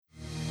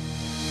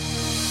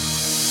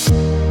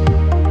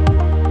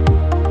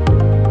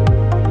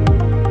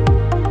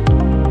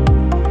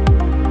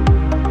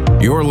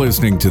You're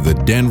listening to the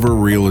Denver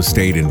Real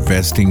Estate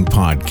Investing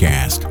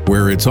Podcast,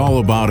 where it's all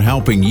about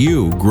helping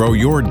you grow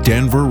your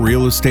Denver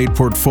real estate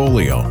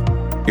portfolio.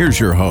 Here's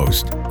your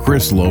host,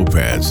 Chris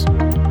Lopez.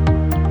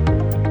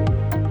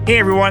 Hey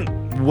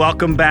everyone,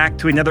 welcome back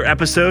to another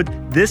episode.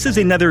 This is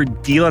another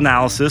deal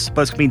analysis,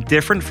 but it's going to be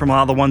different from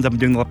all the ones I've been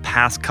doing the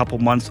past couple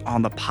months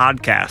on the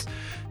podcast.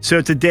 So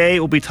today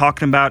we'll be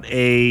talking about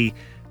a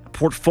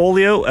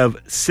portfolio of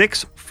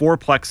 6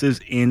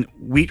 fourplexes in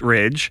Wheat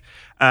Ridge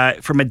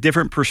from a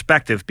different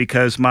perspective,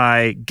 because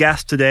my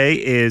guest today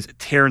is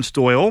Terrence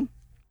Doyle.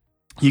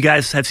 You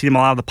guys have seen him a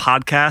lot of the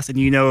podcast, and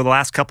you know the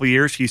last couple of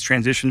years he's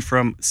transitioned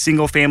from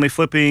single family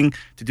flipping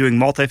to doing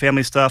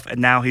multifamily stuff,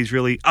 and now he's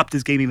really upped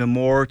his game even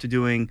more to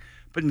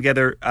putting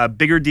together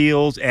bigger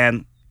deals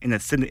and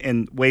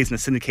in ways in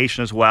the syndication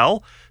as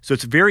well. So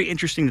it's very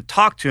interesting to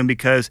talk to him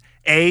because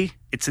A,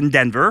 it's in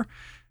Denver.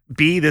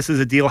 B, this is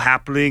a deal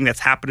that's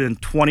happened in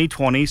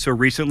 2020. So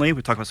recently,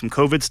 we talked about some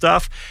COVID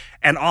stuff.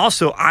 And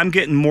also, I'm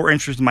getting more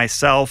interested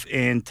myself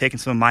in taking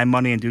some of my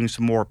money and doing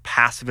some more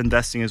passive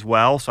investing as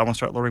well. So I want to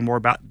start learning more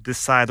about this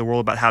side of the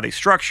world, about how they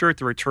structure it,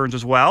 the returns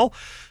as well.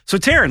 So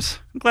Terrence,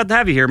 I'm glad to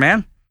have you here,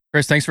 man.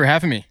 Chris, thanks for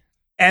having me.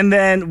 And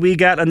then we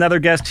got another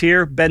guest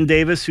here, Ben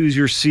Davis, who's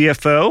your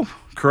CFO.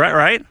 Correct,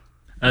 right?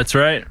 That's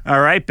right. All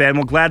right, Ben.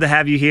 Well, glad to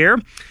have you here.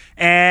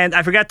 And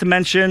I forgot to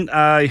mention,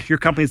 your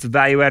company is the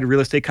Value Added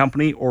Real Estate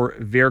Company, or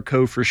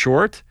VARCO for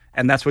short.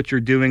 And that's what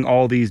you're doing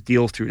all these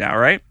deals through now,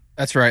 right?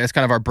 That's right. It's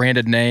kind of our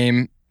branded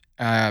name.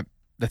 The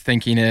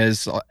thinking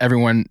is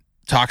everyone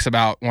talks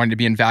about wanting to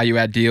be in value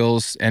add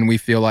deals, and we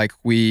feel like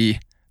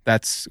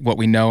that's what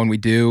we know and we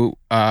do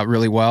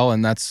really well,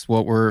 and that's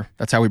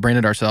how we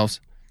branded ourselves.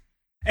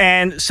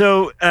 And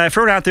so for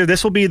everyone out there,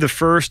 this will be the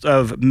first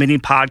of many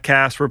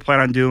podcasts. We're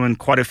planning on doing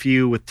quite a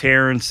few with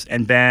Terrence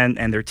and Ben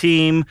and their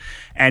team,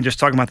 and just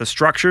talking about the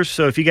structures.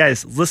 So if you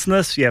guys listen to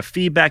this, you have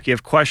feedback, you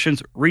have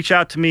questions, reach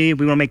out to me.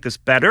 We want to make this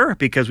better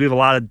because we have a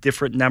lot of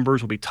different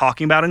numbers we'll be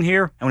talking about in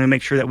here. I want to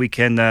make sure that we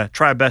can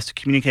try our best to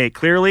communicate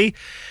clearly.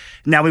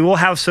 Now, we will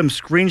have some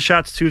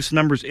screenshots to some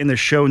numbers in the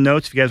show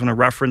notes if you guys want to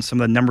reference some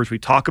of the numbers we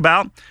talk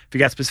about. If you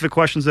got specific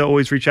questions, though,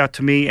 always reach out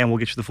to me and we'll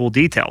get you the full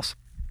details.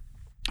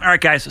 All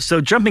right, guys.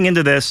 So jumping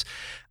into this,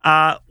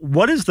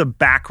 what is the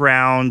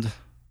background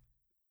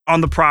on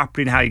the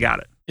property and how you got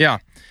it? Yeah.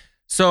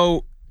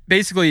 So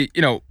basically,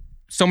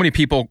 so many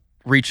people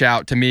reach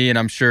out to me, and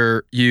I'm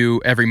sure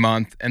you, every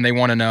month, and they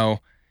want to know,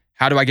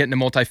 how do I get into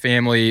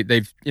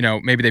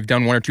multifamily? Maybe they've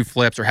done 1 or 2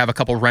 flips or have a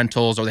couple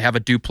rentals, or they have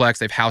a duplex,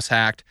 they've house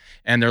hacked,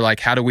 and they're like,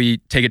 how do we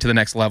take it to the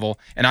next level?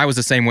 And I was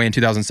the same way in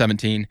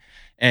 2017.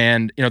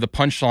 And, the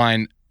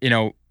punchline,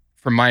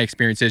 from my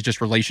experience is just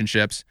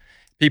relationships.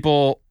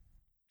 People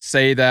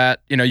say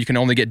that, you can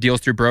only get deals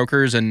through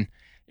brokers. And,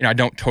 I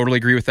don't totally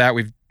agree with that.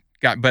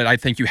 But I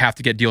think you have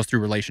to get deals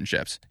through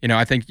relationships.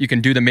 I think you can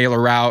do the mailer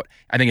route.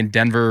 I think in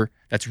Denver,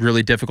 that's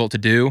really difficult to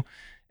do.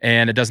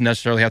 And it doesn't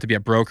necessarily have to be a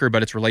broker,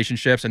 but it's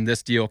relationships. And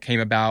this deal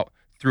came about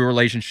through a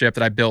relationship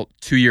that I built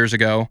 2 years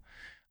ago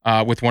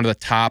with one of the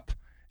top,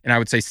 and I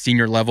would say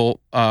senior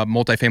level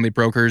multifamily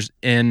brokers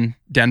in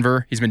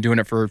Denver. He's been doing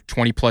it for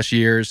 20 plus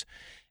years.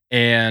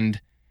 And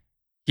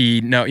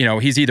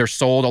he's either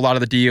sold a lot of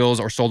the deals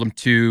or sold them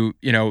to,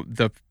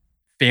 the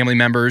family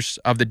members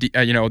of the,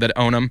 that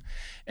own them.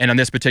 And on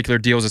this particular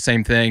deal is the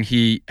same thing.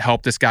 He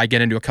helped this guy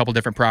get into a couple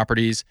different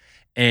properties.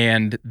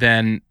 And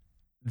then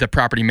the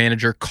property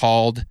manager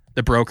called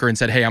the broker and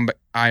said, hey,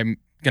 I'm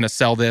going to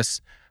sell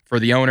this for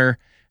the owner.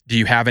 Do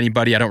you have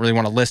anybody? I don't really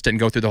want to list it and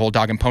go through the whole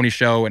dog and pony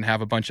show and have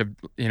a bunch of,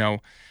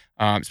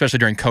 especially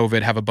during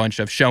COVID, have a bunch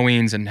of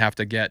showings and have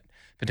to get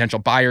potential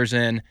buyers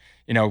in.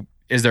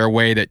 Is there a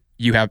way that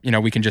you have,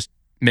 we can just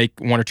make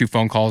 1 or 2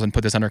 phone calls and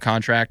put this under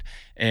contract?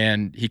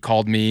 And he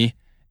called me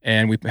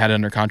and we had it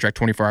under contract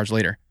 24 hours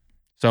later.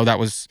 So that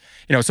was,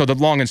 so the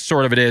long and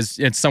short of it is,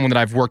 it's someone that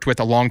I've worked with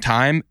a long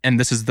time. And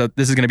this is going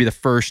to be the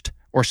first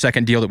or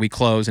second deal that we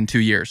close in 2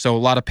 years. So a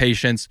lot of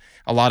patience,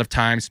 a lot of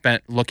time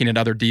spent looking at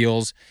other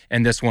deals.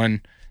 And this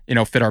one,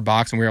 fit our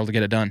box and we were able to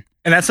get it done.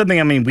 And that's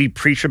something, we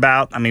preach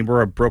about.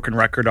 We're a broken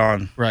record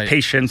on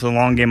patience and the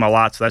long game a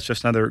lot. So that's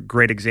just another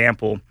great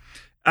example.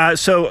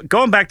 So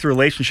going back to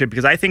relationship,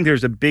 because I think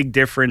there's a big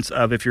difference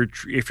of if you're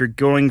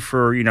going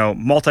for,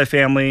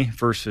 multifamily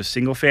versus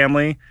single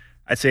family.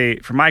 I'd say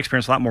from my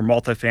experience, a lot more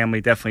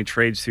multifamily definitely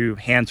trades through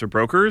hands or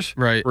brokers.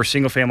 Right. Or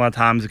single family, a lot of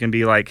times it can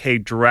be like, hey,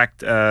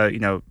 direct,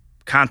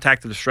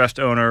 contact the distressed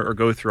owner or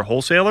go through a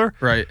wholesaler.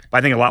 Right. But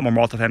I think a lot more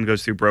multifamily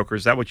goes through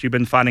brokers. Is that what you've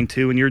been finding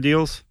too in your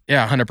deals?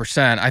 Yeah,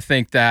 100%. I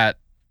think that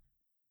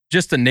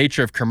just the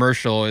nature of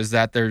commercial is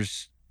that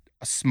there's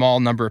a small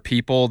number of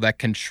people that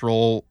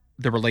control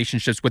the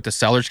relationships with the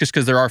sellers, just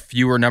because there are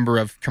fewer number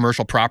of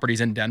commercial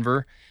properties in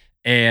Denver.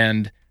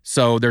 And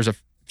so there's a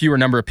fewer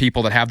number of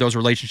people that have those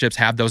relationships,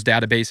 have those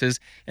databases.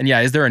 And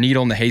yeah, is there a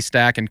needle in the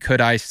haystack? And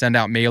could I send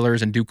out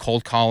mailers and do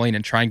cold calling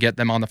and try and get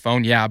them on the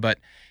phone? Yeah, but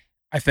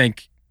I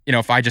think,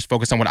 if I just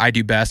focus on what I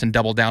do best and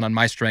double down on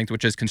my strength,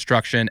 which is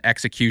construction,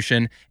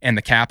 execution, and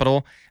the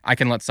capital, I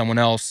can let someone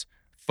else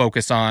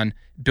focus on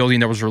building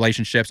those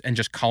relationships and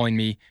just calling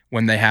me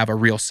when they have a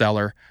real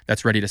seller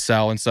that's ready to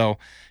sell. And so,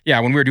 yeah,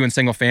 when we were doing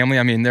single family,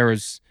 I mean, there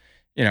was,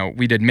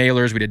 we did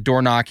mailers, we did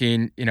door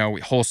knocking,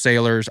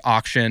 wholesalers,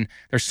 auction.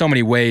 There's so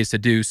many ways to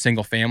do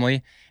single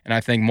family. And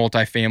I think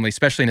multifamily,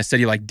 especially in a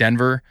city like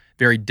Denver,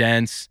 very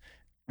dense,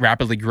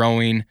 rapidly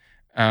growing,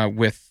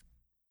 with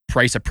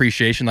price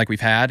appreciation like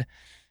we've had,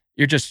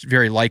 you're just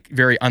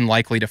very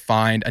unlikely to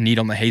find a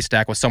needle in the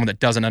haystack with someone that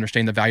doesn't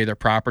understand the value of their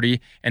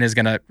property and is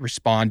going to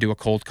respond to a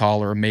cold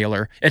call or a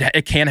mailer.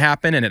 It can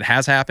happen, and it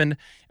has happened.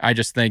 I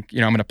just think, I'm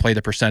going to play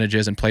the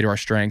percentages and play to our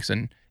strengths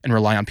and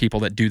rely on people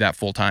that do that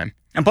full time.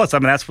 And plus,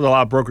 that's what a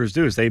lot of brokers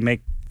do is they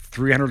make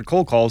 300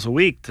 cold calls a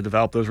week to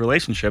develop those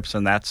relationships,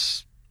 and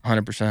that's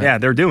 100%. Yeah,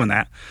 they're doing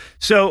that.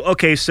 So,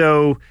 okay,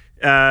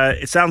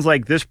 it sounds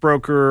like this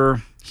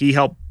broker, he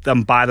helped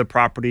them buy the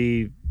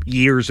property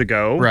years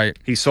ago. Right.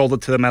 He sold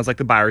it to them as like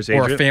the buyer's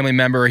agent. Or a family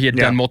member. He had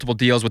done multiple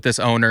deals with this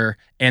owner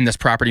and this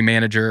property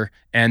manager,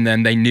 and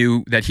then they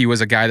knew that he was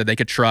a guy that they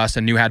could trust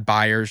and knew had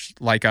buyers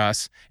like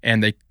us.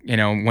 And they,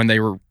 when they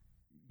were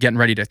getting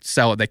ready to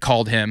sell it, they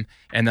called him.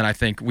 And then I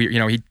think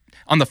he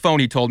on the phone,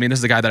 he told me, this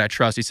is a guy that I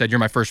trust. He said, "You're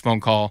my first phone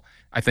call.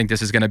 I think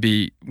this is going to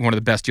be one of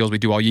the best deals we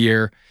do all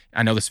year.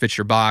 I know this fits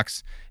your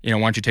box. Why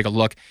don't you take a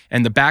look?"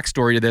 And the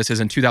backstory to this is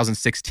in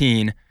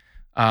 2016,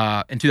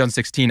 I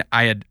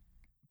had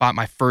bought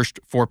my first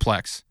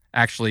fourplex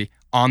actually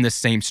on this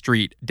same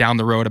street down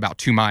the road about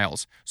 2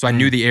 miles. So I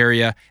knew the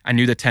area, I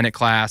knew the tenant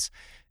class,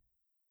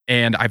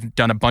 and I've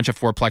done a bunch of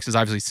fourplexes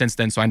obviously since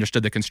then. So I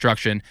understood the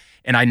construction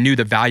and I knew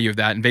the value of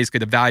that. And basically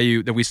the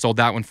value that we sold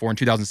that one for in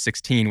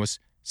 2016 was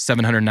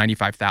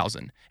 $795,000.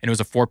 And it was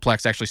a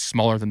fourplex actually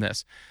smaller than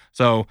this.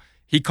 So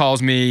he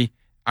calls me,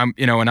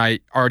 and I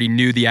already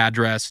knew the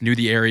address, knew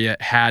the area,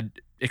 had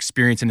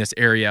experience in this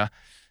area.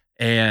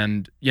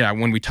 And yeah,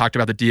 when we talked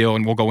about the deal,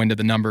 and we'll go into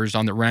the numbers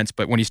on the rents,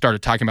 but when he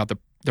started talking about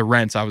the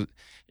rents,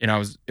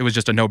 it was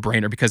just a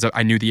no-brainer because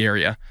I knew the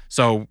area.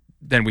 So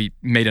then we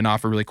made an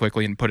offer really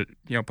quickly and put it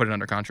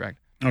under contract.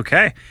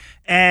 Okay.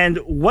 And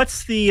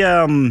what's the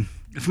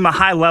from a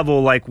high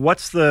level, like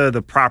what's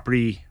the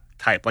property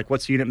type? Like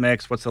what's the unit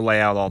mix? What's the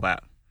layout? All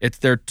that?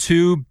 They're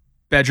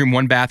 2-bedroom,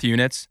 1-bath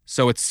units.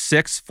 So it's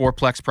 6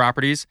 fourplex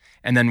properties,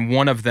 and then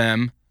one of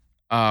them,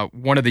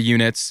 one of the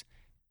units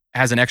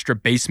has an extra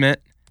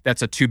basement.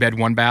 That's a 2-bed,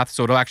 1-bath.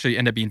 So it'll actually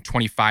end up being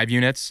 25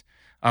 units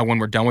when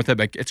we're done with it.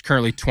 But it's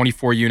currently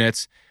 24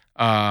 units,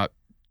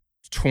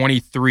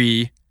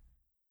 23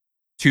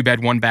 2-bed,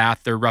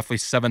 1-bath. They're roughly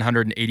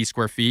 780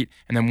 square feet.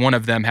 And then one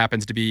of them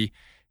happens to be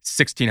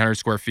 1,600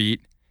 square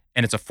feet,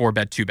 and it's a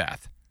 4-bed,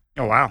 2-bath.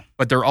 Oh, wow.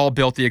 But they're all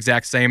built the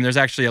exact same. There's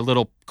actually a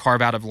little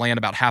carve out of land,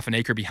 about half an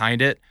acre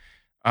behind it,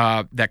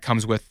 that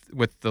comes with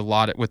the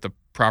lot, with the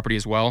property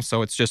as well.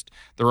 So it's just,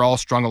 they're all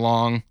strung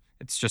along.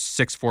 It's just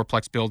 6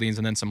 fourplex buildings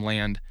and then some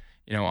land,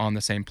 on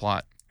the same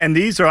plot. And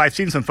these are, I've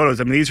seen some photos.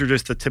 These are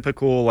just the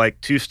typical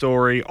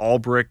 2-story all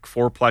brick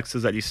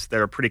fourplexes that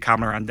are pretty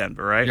common around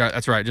Denver, right? Yeah,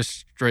 that's right.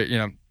 Just straight,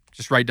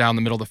 just right down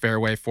the middle of the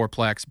fairway,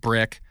 fourplex,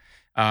 brick.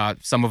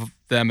 Some of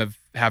them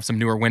have some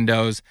newer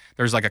windows.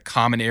 There's a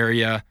common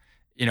area,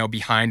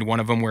 behind one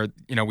of them where,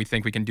 we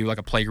think we can do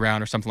a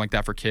playground or something like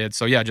that for kids.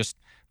 So yeah, just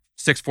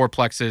 6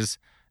 fourplexes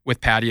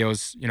with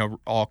patios,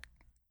 all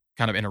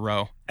kind of in a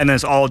row. And then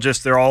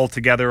they're all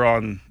together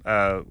on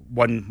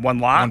one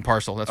lot? One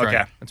parcel, that's okay.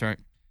 Right. That's right.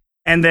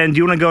 And then do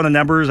you want to go into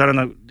numbers? I don't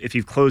know if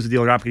you've closed the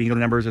deal or not, but can you go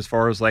into numbers as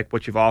far as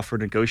what you've offered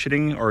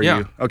negotiating? Or yeah.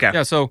 You? Okay.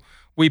 Yeah, so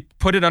we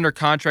put it under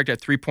contract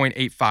at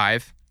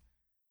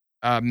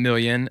 $3.85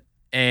 million,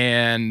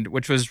 and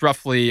which was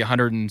roughly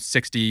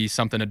 160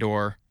 something a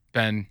door.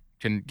 Ben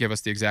can give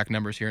us the exact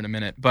numbers here in a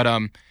minute. But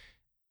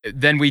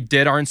then we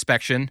did our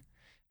inspection,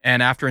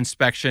 and after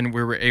inspection,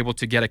 we were able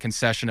to get a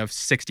concession of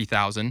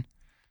 $60,000.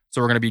 So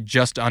we're going to be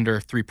just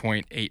under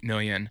 $3.8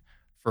 million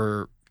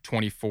for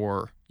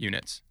 24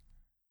 units.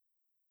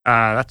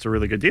 That's a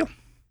really good deal.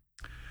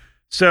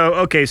 So,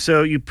 okay,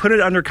 so you put it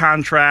under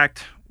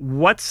contract.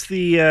 What's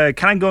the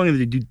kind of going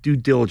into the due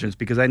diligence?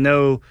 Because I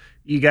know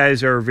you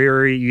guys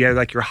are you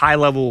have your high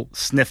level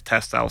sniff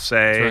test, I'll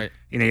say. That's right.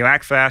 You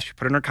act fast, you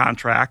put it under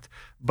contract,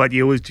 but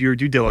you always do your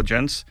due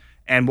diligence.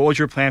 And what was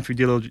your plan for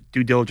due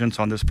diligence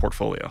on this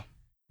portfolio?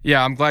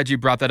 Yeah, I'm glad you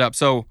brought that up.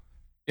 So,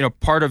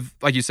 part of,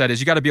 like you said, is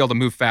you got to be able to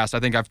move fast. I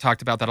think I've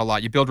talked about that a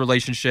lot. You build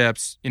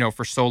relationships,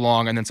 for so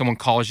long, and then someone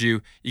calls you.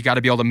 You got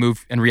to be able to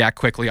move and react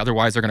quickly.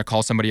 Otherwise, they're going to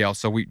call somebody else.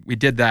 So we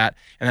did that.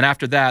 And then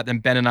after that, then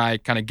Ben and I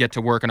kind of get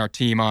to work on our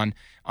team on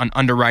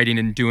underwriting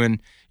and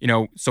doing,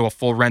 so a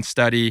full rent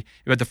study.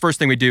 But the first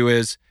thing we do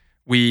is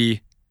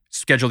we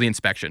schedule the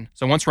inspection.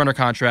 So once we're under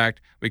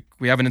contract,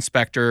 we have an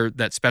inspector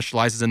that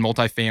specializes in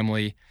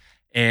multifamily,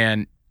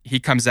 and he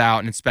comes out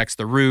and inspects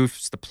the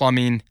roofs, the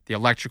plumbing, the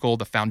electrical,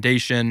 the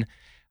foundation,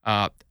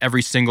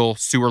 every single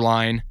sewer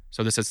line.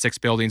 So this has 6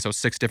 buildings, so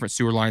 6 different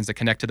sewer lines that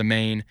connect to the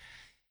main.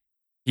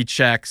 He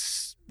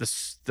checks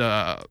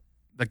the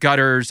the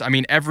gutters. I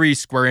mean, every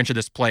square inch of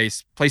this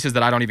places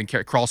that I don't even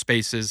care, crawl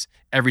spaces,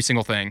 every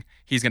single thing,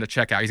 he's going to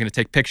check out. He's going to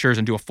take pictures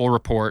and do a full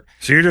report.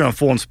 So you're doing a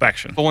full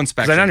inspection. Full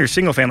inspection. Because I know your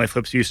single family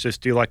flips, you used to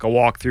just do like a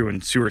walkthrough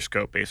and sewer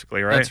scope,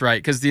 basically, right? That's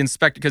right.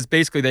 Because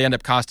basically they end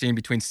up costing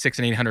between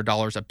 $600 and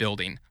 $800 a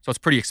building. So it's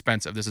pretty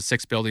expensive. This is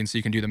 6 buildings, so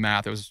you can do the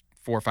math. It was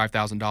 $4,000 or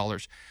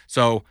 $5,000.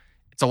 So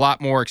it's a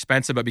lot more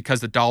expensive, but because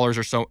the dollars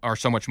are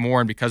so much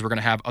more, and because we're going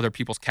to have other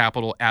people's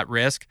capital at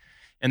risk.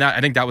 And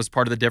I think that was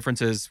part of the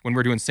difference is when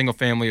we're doing single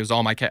family, it was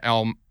all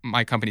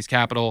my company's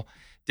capital,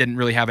 didn't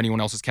really have anyone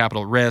else's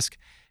capital at risk.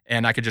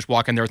 And I could just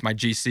walk in there with my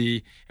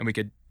GC and we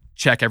could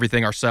check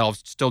everything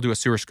ourselves, still do a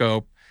sewer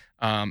scope,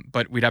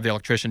 but we'd have the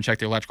electrician check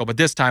the electrical. But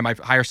this time I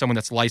hire someone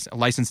that's a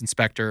licensed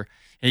inspector,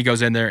 and he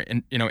goes in there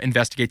and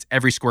investigates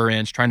every square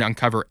inch, trying to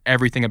uncover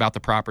everything about the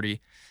property.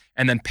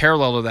 And then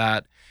parallel to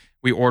that,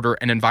 we order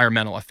an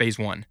environmental, a phase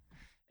 1.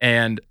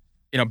 And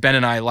Ben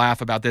and I laugh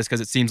about this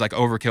because it seems like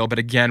overkill. But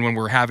again, when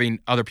we're having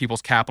other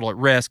people's capital at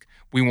risk,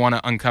 we want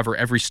to uncover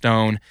every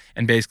stone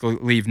and basically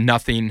leave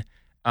nothing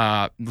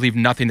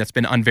that's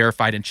been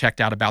unverified and checked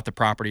out about the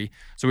property.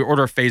 So we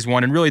order a phase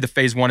 1, and really the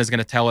phase 1 is going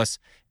to tell us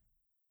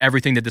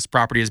everything that this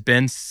property has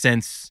been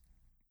since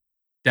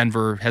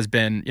Denver has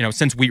been,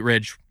 since Wheat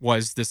Ridge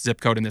was this zip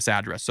code and this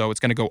address. So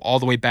it's going to go all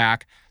the way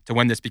back to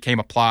when this became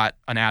a plot,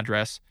 an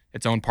address,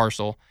 its own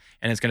parcel,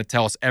 and it's going to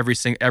tell us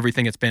everything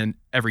it's been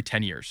every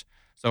 10 years.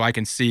 So I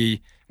can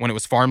see when it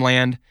was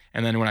farmland,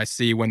 and then when I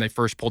see when they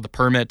first pulled the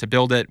permit to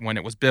build it, when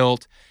it was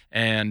built,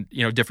 and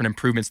different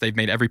improvements they've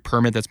made, every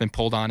permit that's been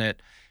pulled on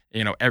it,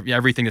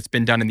 everything that's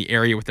been done in the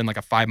area within like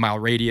a 5-mile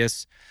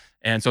radius.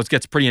 And so it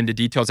gets pretty into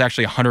detail. It's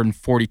actually a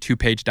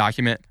 142-page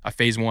document, a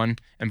phase 1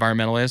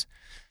 environmental is.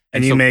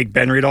 And you make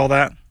Ben read all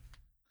that?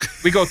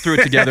 We go through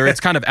it together. It's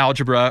kind of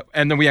algebra,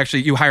 and then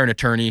you hire an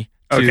attorney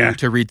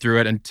to read through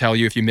it and tell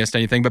you if you missed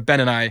anything. But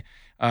Ben and I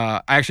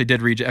actually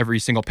did read every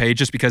single page,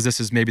 just because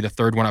this is maybe the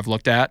third one I've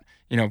looked at.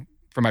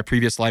 From my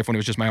previous life when it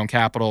was just my own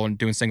capital and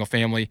doing single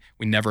family,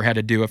 we never had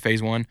to do a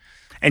phase 1.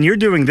 And you're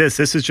doing this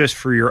is just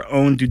for your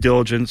own due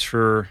diligence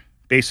for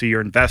basically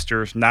your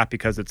investors, not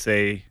because it's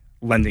a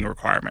lending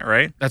requirement,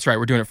 right? That's right.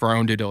 We're doing it for our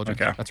own due diligence.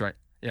 Okay. That's right.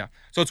 Yeah.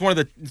 So it's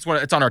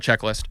it's on our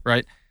checklist,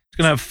 right? It's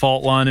going to have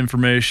fault line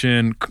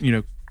information,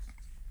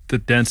 the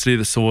density of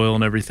the soil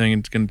and everything.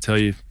 It's going to tell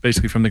you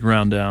basically from the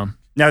ground down.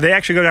 Now, they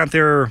actually go down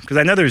there, because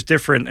I know there's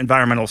different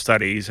environmental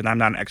studies, and I'm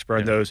not an expert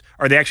on those.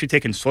 Are they actually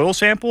taking soil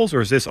samples,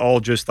 or is this all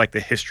just like the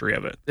history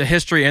of it? The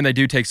history, and they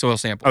do take soil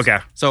samples.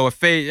 Okay. So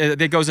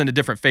it goes into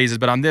different phases,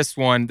 but on this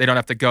one, they don't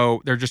have to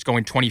go, they're just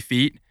going 20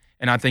 feet.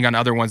 And I think on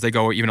other ones, they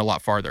go even a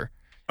lot farther.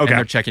 Okay. And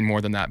they're checking more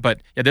than that.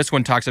 But yeah, this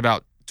one talks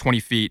about 20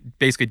 feet,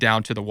 basically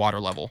down to the water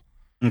level.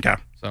 Okay.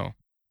 So.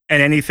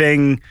 And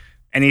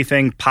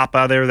anything pop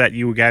out there that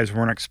you guys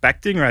weren't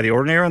expecting or out of the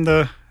ordinary on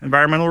the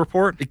environmental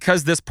report?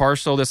 Because this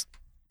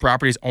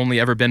property's only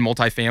ever been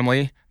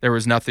multifamily, there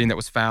was nothing that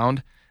was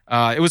found.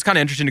 It was kind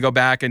of interesting to go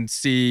back and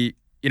see,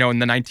 in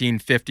the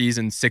 1950s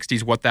and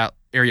 60s, what that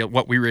area,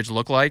 what Wheat Ridge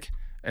looked like.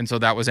 And so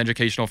that was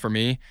educational for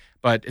me.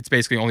 But it's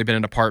basically only been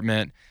an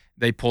apartment.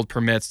 They pulled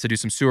permits to do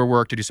some sewer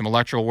work, to do some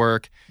electrical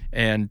work,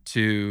 and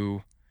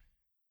to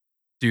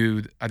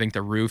do, I think,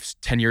 the roofs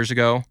 10 years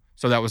ago.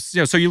 So that was,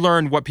 so you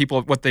learn what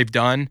they've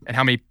done and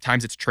how many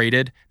times it's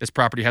traded. This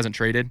property hasn't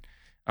traded.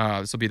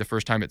 This will be the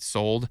first time it's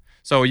sold.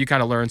 So you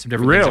kind of learn some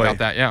different things about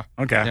that. Yeah.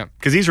 Okay. Yeah.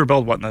 Because these were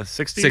built, in the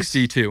 60s?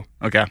 62.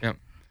 Okay. Yeah.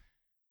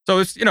 So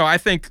it's, I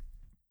think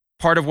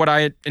part of what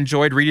I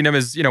enjoyed reading them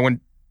is, when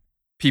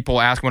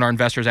our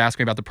investors ask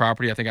me about the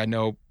property, I think I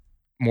know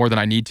more than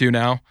I need to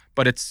now.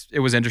 But it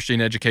was interesting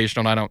and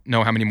educational, and I don't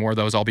know how many more of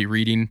those I'll be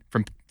reading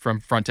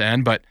from front to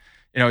end. But,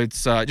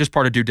 it's just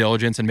part of due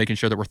diligence and making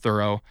sure that we're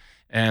thorough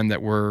and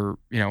that we're,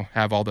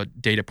 have all the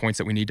data points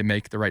that we need to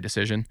make the right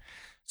decision.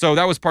 So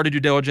that was part of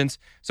due diligence.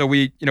 So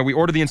we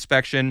order the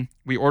inspection,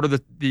 we order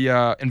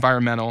the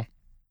environmental,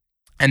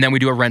 and then we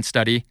do a rent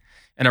study.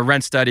 And a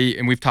rent study,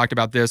 and we've talked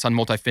about this on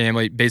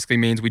multifamily, basically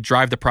means we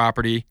drive the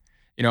property,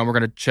 and we're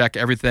going to check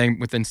everything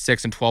within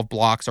 6 and 12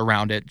 blocks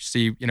around it,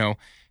 see,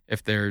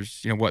 if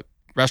there's, what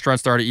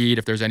restaurants there are to eat,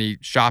 if there's any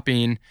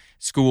shopping,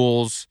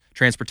 schools,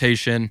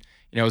 transportation,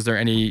 is there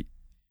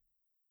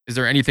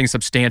anything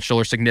substantial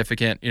or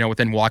significant,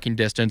 within walking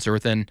distance or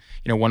within,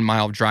 1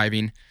 mile of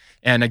driving.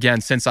 And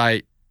again, since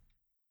I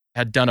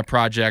had done a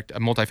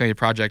multifamily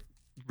project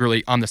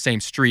really on the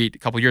same street a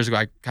couple of years ago,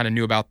 I kind of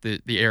knew about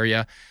the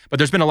area. But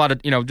there's been a lot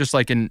of, just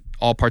like in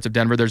all parts of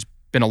Denver, there's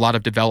been a lot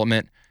of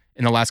development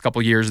in the last couple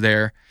of years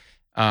there.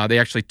 They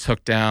actually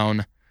took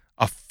down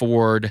a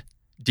Ford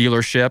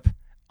dealership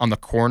on the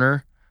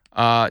corner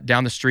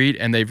down the street,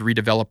 and they've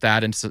redeveloped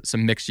that into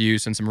some mixed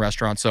use and some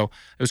restaurants. So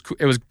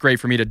it was great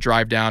for me to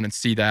drive down and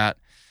see that.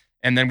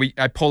 And then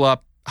I pull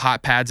up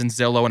Hot Pads and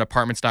Zillow and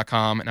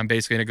Apartments.com, and I'm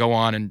basically going to go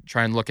on and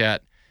try and look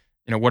at,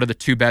 what are the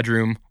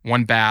 2-bedroom,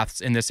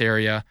 1-baths in this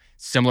area,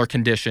 similar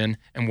condition,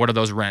 and what are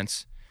those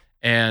rents?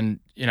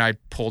 And, I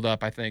pulled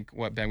up, I think,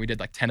 Ben, we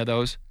did like 10 of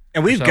those.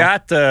 And we've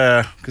got,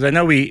 because I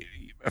know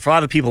for a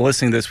lot of people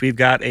listening to this, we've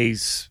got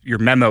your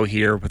memo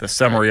here with a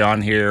summary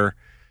on here.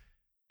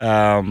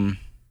 And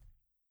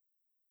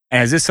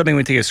is this something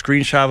we take a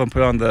screenshot of and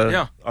put on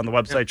the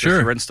website? Just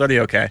the rent study?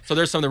 Okay. So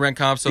there's some of the rent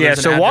comps. So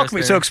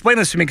So explain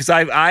this to me, because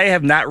I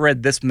have not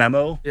read this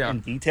memo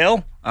in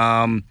detail.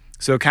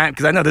 So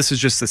because I know this is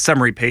just the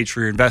summary page for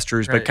your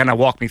investors, but kind of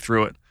walk me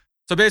through it.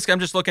 So basically, I'm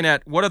just looking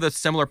at what are the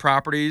similar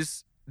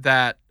properties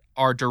that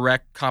are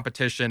direct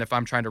competition if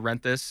I'm trying to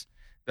rent this,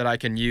 that I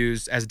can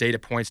use as data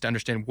points to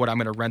understand what I'm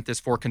going to rent this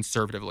for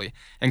conservatively.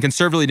 And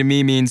conservatively to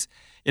me means,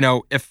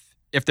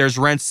 if there's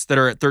rents that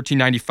are at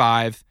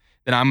 $13.95,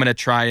 then I'm going to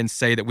try and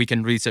say that we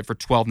can lease it for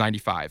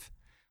 $12.95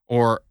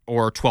 or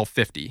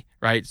 $12.50,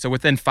 right? So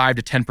within 5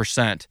 to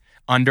 10%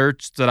 under,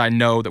 so that I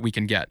know that we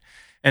can get.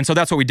 And so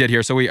that's what we did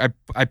here. So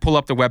I pull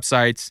up the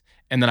websites,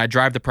 and then I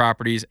drive the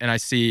properties, and I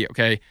see,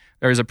 okay,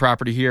 there's a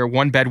property here,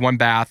 1 bed, 1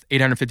 bath,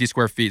 850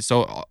 square feet.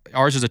 So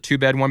ours is a 2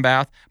 bed, 1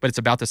 bath, but it's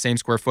about the same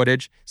square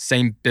footage,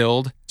 same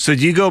build. So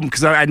do you go,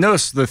 because I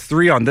noticed the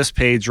 3 on this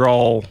page are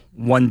all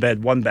 1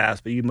 bed, 1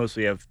 bath, but you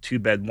mostly have 2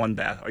 bed, 1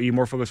 bath. Are you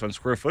more focused on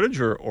square footage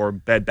or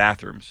bed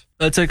bathrooms?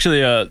 That's actually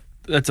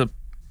that's a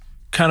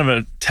kind of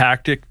a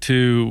tactic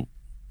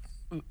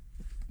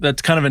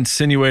that's kind of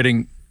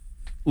insinuating,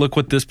 look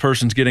what this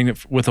person's getting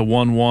with a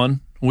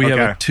 1-1. We have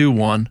a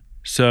 2-1.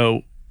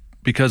 So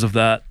because of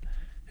that,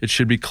 it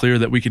should be clear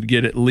that we could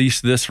get at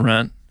least this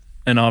rent.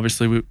 And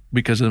obviously,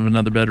 because of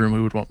another bedroom,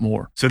 we would want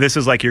more. So this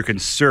is like your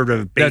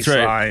conservative baseline. That's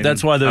right.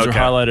 That's why those are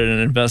highlighted in an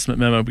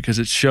investment memo, because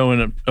it's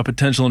showing a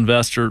potential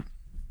investor,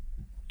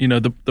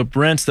 the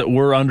rents that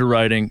we're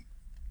underwriting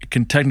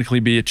can technically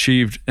be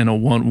achieved in a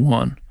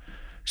 1-1.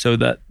 So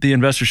that the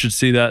investor should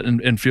see that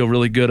and feel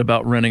really good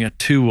about renting a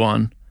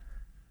 2-1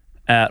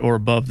 at or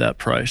above that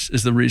price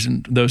is the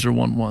reason those are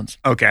 1-1s.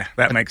 Okay,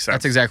 that makes sense.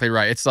 That's exactly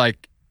right. It's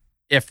like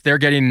if they're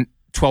getting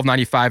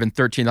 $12.95 and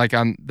 $13, like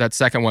on that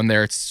second one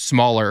there, it's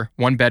smaller,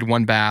 1 bed,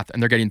 1 bath,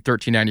 and they're getting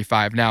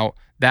 $13.95. Now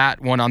that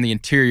one on the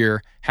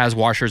interior has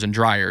washers and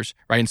dryers,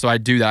 right? And so I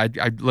do that.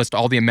 I list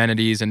all the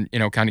amenities and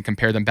kind of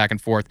compare them back and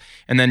forth.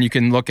 And then you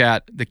can look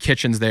at the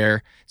kitchens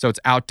there. So it's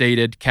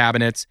outdated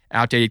cabinets,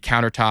 outdated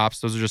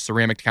countertops. Those are just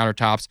ceramic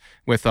countertops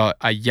with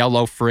a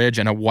yellow fridge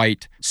and a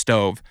white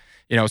stove.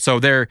 So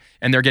they're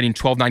getting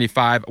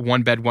 $12.95,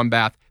 1 bed, 1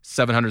 bath,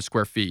 700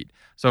 square feet.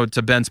 So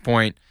to Ben's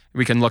point,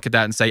 we can look at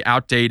that and say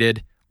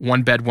outdated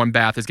 1 bed, 1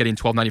 bath is getting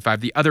 $12.95.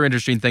 The other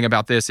interesting thing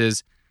about this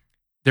is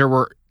there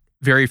were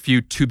very few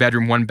 2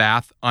 bedroom, 1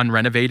 bath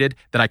unrenovated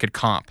that I could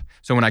comp.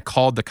 So when I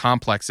called the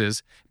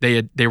complexes,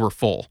 they were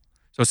full.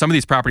 So some of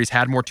these properties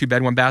had more 2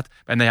 bed, 1 bath,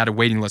 and they had a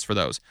waiting list for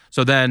those.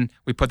 So then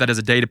we put that as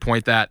a data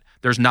point that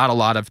there's not a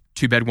lot of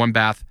 2 bed, 1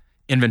 bath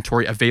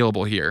inventory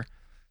available here.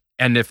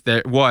 And if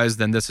there was,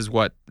 then this is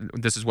what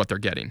they're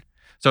getting.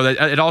 So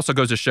it also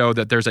goes to show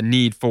that there's a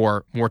need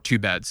for more 2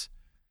 beds.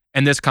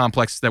 And this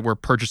complex that we're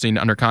purchasing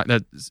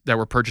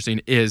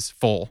is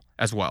full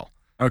as well.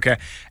 Okay.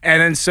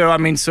 And then so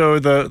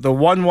the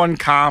 1-1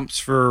 comps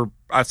for,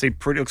 I'd say,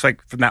 looks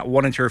like from that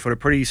 1 interior foot, a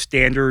pretty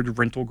standard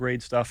rental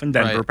grade stuff in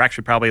Denver. Right.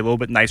 Actually, probably a little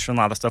bit nicer than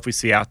a lot of stuff we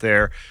see out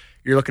there.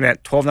 You're looking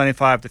at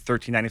 $12.95 to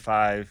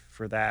 $13.95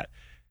 for that.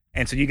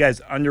 And so you guys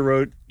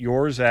underwrote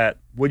yours at,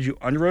 what'd you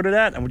underwrote it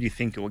at, and what do you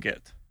think it will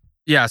get?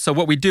 Yeah. So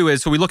what we do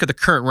is, we look at the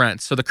current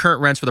rents. So the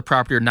current rents for the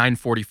property are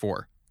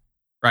 $944.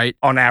 Right?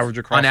 On average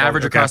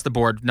across the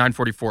board,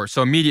 $944.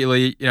 So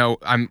immediately,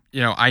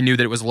 I knew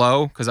that it was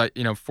low because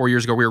 4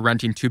 years ago we were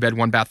renting 2 bed,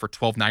 1 bath for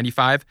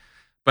 $12.95,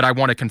 but I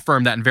want to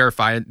confirm that and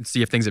verify it and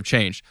see if things have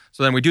changed.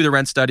 So then we do the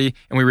rent study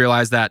and we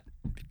realize that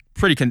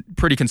pretty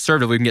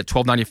conservatively we can get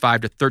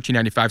 $12.95 to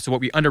 $13.95. So what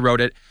we underwrote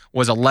it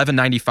was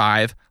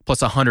 $11.95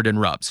 plus $100 in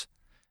RUBS,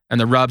 and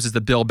the RUBS is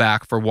the bill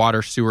back for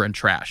water, sewer, and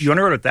trash. You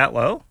underwrote it that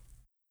low?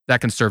 That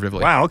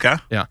conservatively. Wow, okay.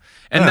 Yeah.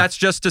 And that's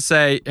just to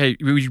say, hey,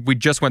 we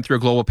just went through a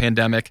global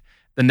pandemic.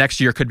 The next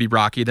year could be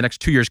rocky. The next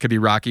 2 years could be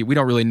rocky. We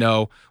don't really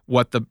know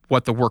what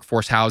the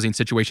workforce housing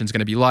situation is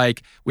going to be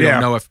like. We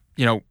don't know if,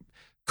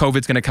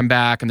 COVID's going to come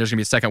back and there's going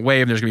to be a second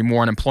wave and there's going to be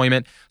more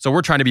unemployment. So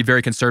we're trying to be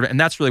very conservative. And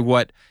that's really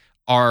what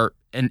our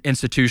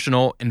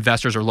institutional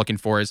investors are looking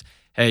for is,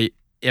 hey,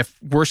 if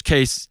worst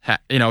case,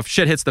 if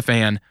shit hits the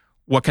fan,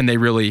 what can they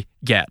really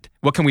get?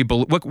 What can we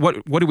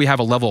what do we have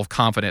a level of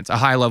confidence, a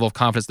high level of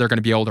confidence they're going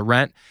to be able to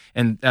rent?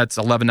 And that's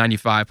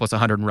 $11.95 plus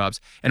 $100 in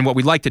RUBS. And what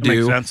we like to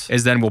do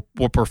is then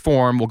we'll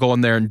perform, we'll go in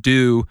there and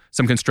do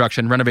some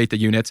construction, renovate the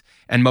units,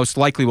 and most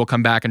likely we'll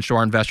come back and show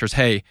our investors,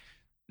 hey,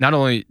 not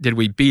only did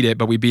we beat it,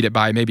 but we beat it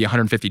by maybe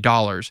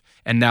 $150,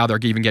 and now they're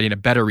even getting a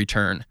better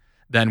return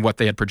than what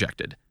they had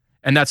projected.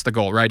 And that's the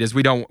goal, right? Is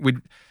we'd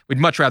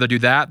much rather do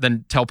that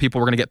than tell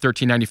people we're going to get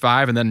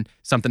 $13.95 and then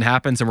something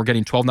happens and we're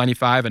getting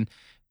 $12.95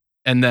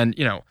 and then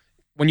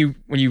when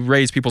you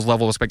raise people's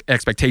level of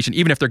expectation,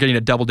 even if they're getting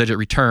a double-digit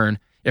return,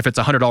 if it's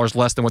 $100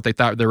 less than what they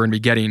thought they were going to be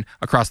getting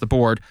across the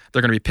board,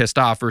 they're going to be pissed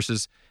off.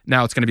 Versus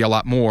now it's going to be a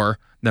lot more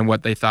than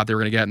what they thought they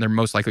were going to get, and they're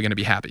most likely going to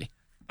be happy.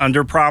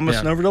 Under promise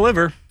and over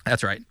deliver.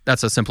 That's right.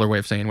 That's a simpler way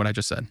of saying what I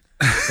just said.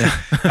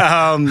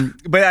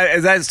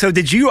 So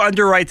did you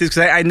underwrite this?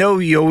 Because I know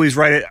you always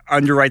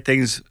underwrite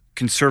things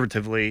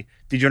conservatively.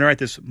 Did you underwrite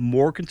this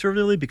more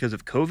conservatively because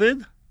of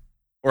COVID?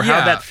 Or how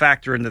did that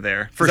factor into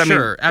there? For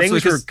sure. Absolutely.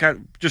 Things were kind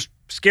of just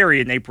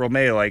scary in April,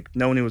 May, like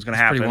no one knew what was going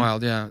to happen. Pretty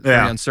wild, yeah.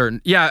 Very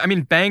uncertain. Yeah, I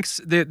mean, banks,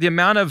 the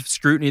amount of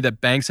scrutiny that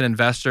banks and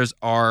investors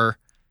are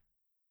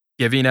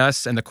giving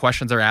us and the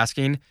questions they're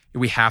asking,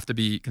 we have to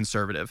be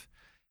conservative.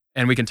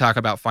 And we can talk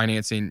about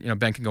financing,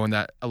 Ben can go in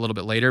that a little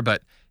bit later,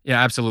 but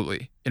yeah,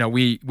 absolutely.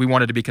 We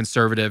wanted to be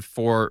conservative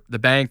for the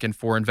bank and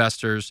for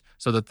investors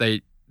so that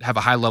they have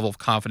a high level of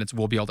confidence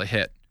we'll be able to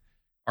hit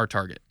our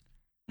target.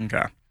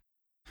 Okay.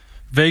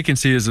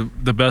 Vacancy is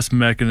the best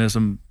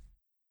mechanism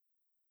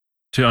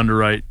to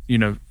underwrite,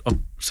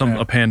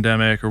 a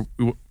pandemic or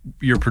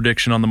your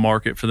prediction on the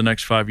market for the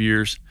next 5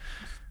 years.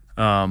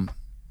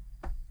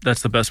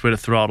 That's the best way to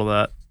throttle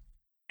that.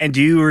 And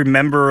do you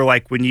remember,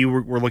 like, when you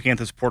were looking at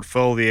this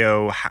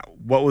portfolio,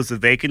 what was the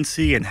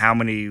vacancy and how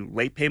many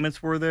late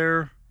payments were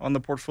there on the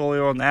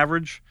portfolio on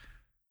average?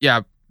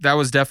 Yeah, that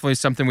was definitely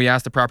something we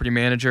asked the property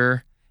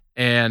manager,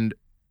 and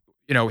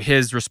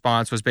his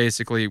response was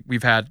basically,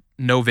 we've had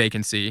no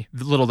vacancy,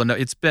 little to no.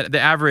 It's been, the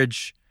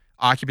average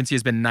occupancy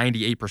has been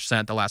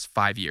 98% the last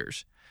 5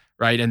 years,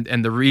 right?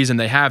 And the reason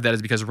they have that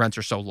is because rents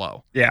are so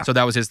low. Yeah. So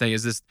that was his thing.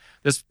 Is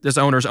this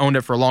owner's owned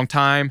it for a long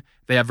time?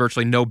 They have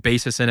virtually no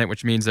basis in it,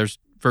 which means there's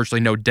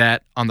virtually no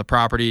debt on the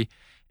property,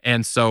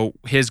 and so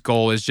his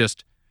goal is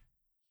just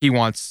he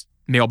wants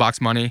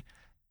mailbox money.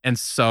 And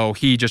so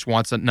he just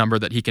wants a number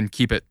that he can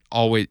keep it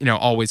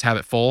always have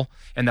it full.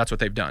 And that's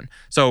what they've done.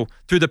 So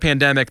through the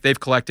pandemic, they've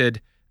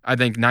collected, I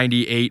think,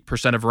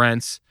 98% of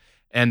rents,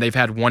 and they've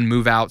had one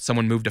move out.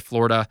 Someone moved to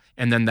Florida,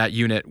 and then that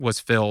unit was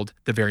filled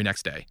the very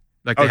next day.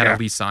 Like they had a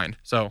lease signed.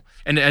 So,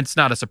 and it's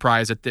not a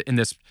surprise that in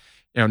this,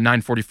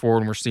 944,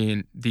 when we're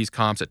seeing these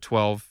comps at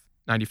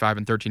 12.95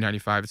 and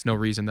 13.95, it's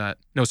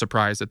no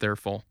surprise that they're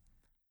full.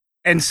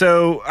 And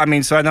so, I know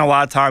a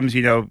lot of times,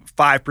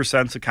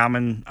 5% is a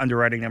common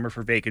underwriting number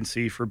for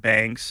vacancy for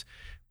banks.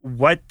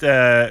 What,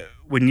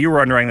 when you were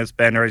underwriting this,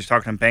 Ben, or as you're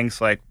talking to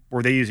banks, like,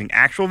 were they using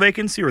actual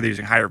vacancy or were they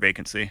using higher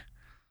vacancy?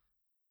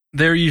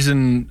 They're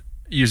using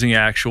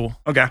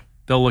actual. Okay.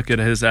 They'll look at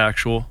his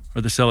actual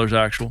or the seller's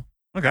actual.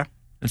 Okay.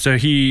 And so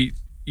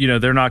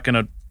they're not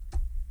going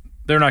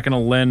to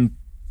lend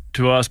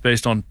to us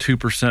based on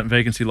 2%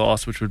 vacancy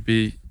loss, which would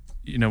be,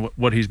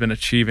 what he's been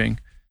achieving.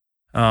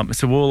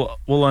 So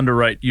we'll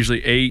underwrite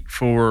usually 8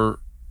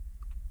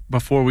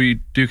 before we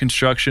do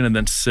construction, and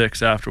then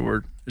 6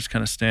 afterward. It's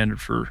kind of standard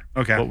for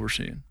what we're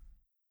seeing.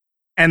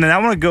 And then I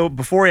want to go,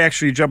 before we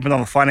actually jump in on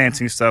the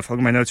financing stuff, look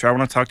at my notes here. I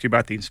want to talk to you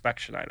about the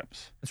inspection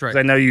items. That's right. Because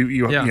I know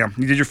you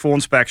did your full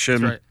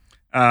inspection.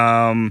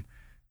 That's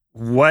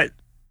right.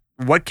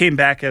 What came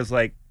back as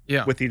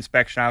with the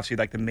inspection, obviously,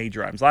 like the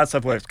major items. A lot of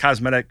stuff, whether it's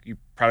cosmetic, you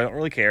probably don't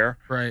really care.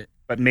 Right.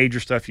 But major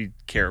stuff you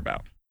care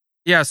about.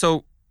 Yeah,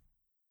 so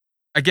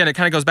again, it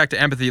kind of goes back to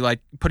empathy,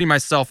 like putting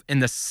myself in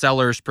the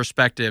seller's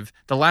perspective.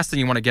 The last thing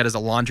you want to get is a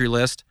laundry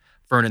list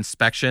for an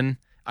inspection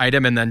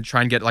item and then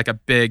try and get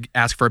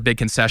ask for a big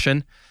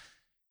concession.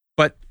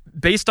 But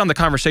based on the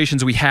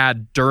conversations we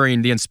had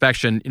during the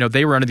inspection,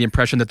 they were under the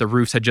impression that the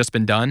roofs had just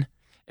been done.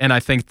 And I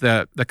think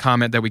the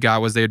comment that we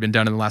got was they had been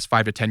done in the last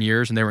 5 to 10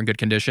 years and they were in good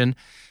condition.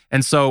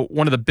 And so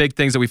one of the big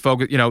things that we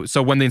focused,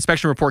 so when the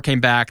inspection report came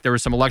back, there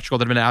was some electrical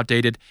that had been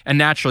outdated. And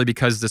naturally,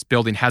 because this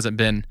building hasn't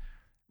been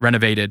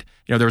renovated,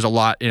 there was a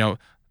lot, the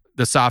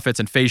soffits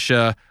and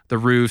fascia, the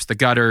roofs, the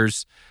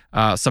gutters,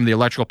 some of the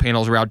electrical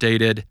panels were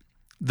outdated.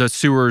 The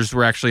sewers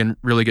were actually in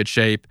really good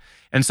shape.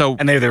 And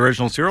they're the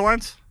original sewer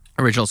lines?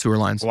 Original sewer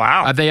lines.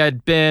 Wow. They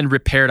had been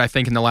repaired, I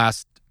think, in the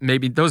last,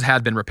 maybe those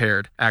had been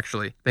repaired,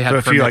 actually. They had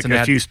a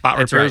few spot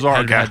repairs.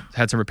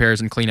 Had some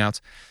repairs and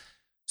cleanouts.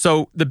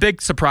 So the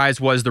big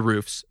surprise was the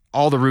roofs.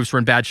 All the roofs were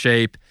in bad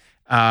shape.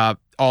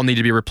 All need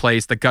to be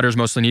replaced. The gutters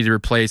mostly need to be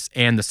replaced,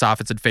 and the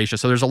soffits and fascia.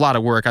 So there's a lot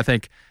of work. I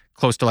think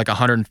close to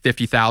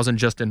 $150,000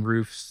 just in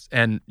roofs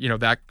and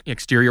that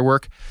exterior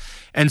work.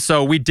 And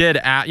so we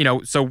did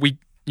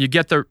you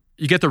get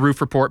the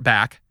roof report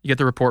back. You get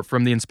the report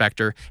from the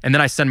inspector, and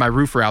then I send my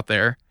roofer out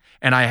there,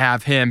 and I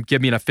have him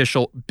give me an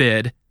official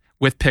bid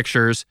with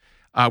pictures,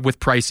 with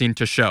pricing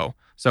to show.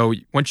 So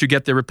once you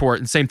get the report,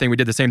 and same thing, we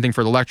did the same thing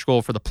for the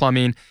electrical, for the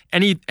plumbing,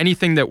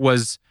 anything that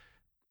was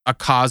a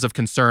cause of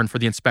concern for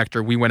the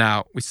inspector, we went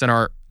out, we sent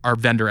our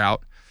vendor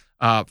out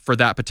for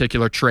that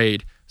particular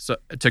trade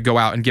to go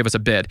out and give us a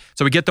bid.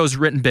 So we get those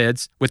written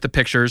bids with the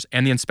pictures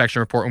and the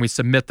inspection report, and we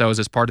submit those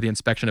as part of the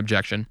inspection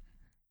objection.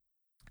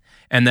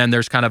 And then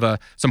there's kind of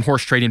some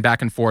horse trading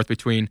back and forth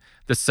between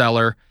the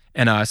seller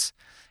and us.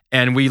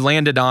 And we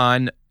landed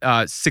on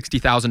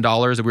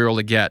 $60,000 that we were able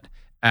to get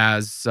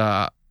as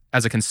a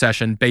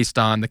concession based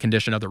on the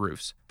condition of the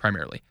roofs,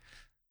 primarily.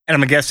 And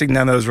I'm guessing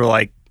none of those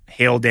were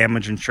hail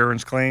damage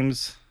insurance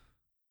claims?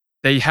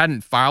 They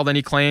hadn't filed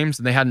any claims,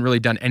 and they hadn't really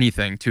done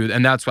anything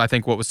and that's I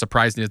think what was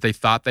surprising is they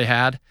thought they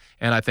had.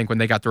 And I think when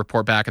they got the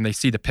report back and they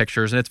see the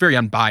pictures, and it's very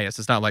unbiased,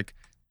 it's not like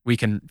we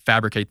can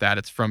fabricate that.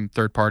 It's from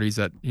third parties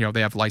that,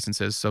 they have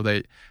licenses, so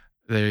they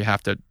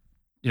have to,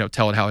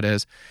 tell it how it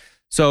is.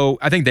 So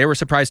I think they were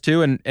surprised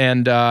too. And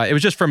it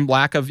was just from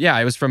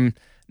it was from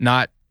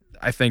not,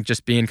 I think,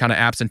 just being kind of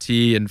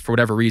absentee, and for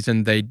whatever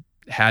reason, they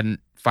hadn't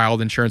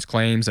filed insurance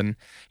claims. And,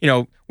 you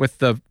know, with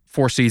the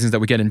 4 seasons that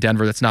we get in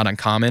Denver, that's not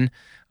uncommon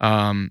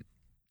to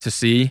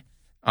see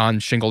on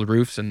shingled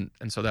roofs. And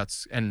so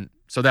that's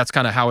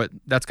kind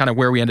of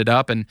where we ended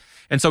up. And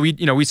so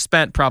we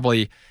spent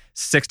probably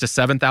 $6,000 to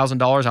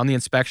 $7,000 on the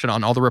inspection,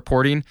 on all the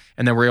reporting,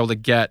 and then we're able to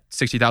get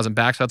 $60,000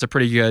 back. So that's a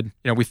pretty good,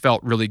 we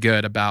felt really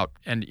good about,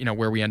 and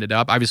where we ended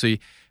up. Obviously,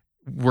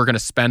 we're going to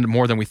spend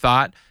more than we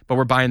thought, but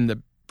we're buying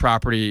the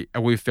property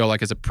we feel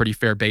like is a pretty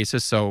fair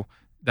basis. So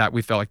that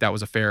we felt like that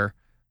was a fair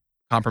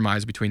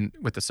compromise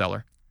with the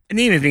seller. And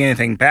even if you get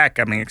anything back,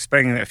 I mean,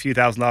 expending a few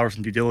 $1,000s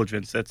in due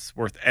diligence, that's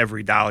worth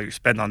every dollar you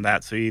spend on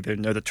that. So you either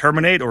know to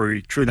terminate or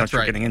you truly know what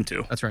you're getting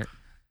into. That's right.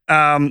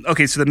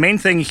 Okay, so the main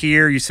thing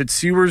here, you said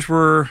sewers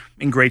were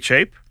in great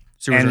shape.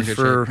 Sewers and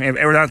for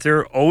everyone out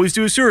there, always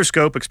do a sewer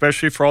scope,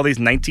 especially for all these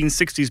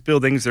 1960s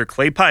buildings. They're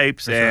clay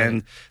pipes,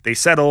 and they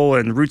settle,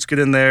 and roots get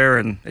in there,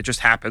 and it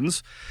just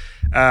happens.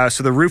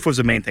 So the roof was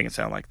the main thing, it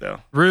sounded like, though.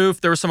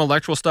 Roof, there was some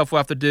electrical stuff we'll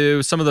have to do.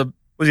 Was the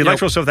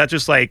electrical stuff that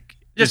just like...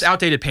 Just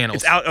outdated panels.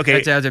 It's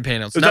outdated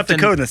panels. It was up to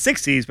code in the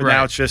 60s, but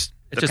now it's just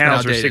the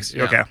panels are 60s.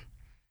 Yeah. Okay.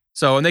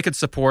 So, and they could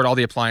support all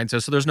the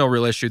appliances, so there's no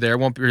real issue there. It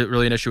won't be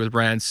really an issue with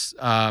rents.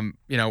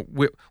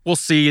 We'll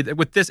see.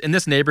 With this, in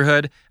this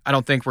neighborhood, I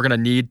don't think we're going to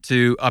need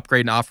to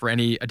upgrade and offer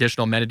any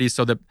additional amenities.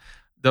 So the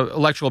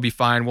electrical will be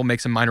fine. We'll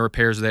make some minor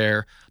repairs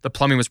there. The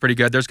plumbing was pretty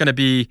good. There's going to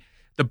be,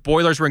 the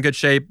boilers were in good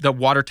shape. The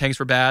water tanks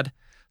were bad,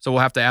 so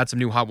we'll have to add some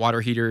new hot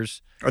water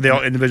heaters. Are they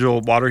all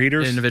individual water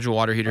heaters? Individual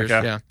water heaters,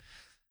 okay. Yeah.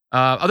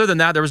 Other than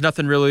that, there was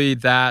nothing really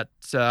that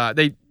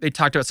they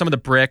talked about. Some of the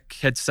brick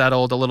had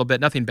settled a little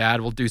bit. Nothing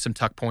bad. We'll do some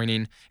tuck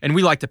pointing, and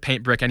we like to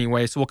paint brick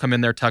anyway, so we'll come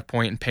in there, tuck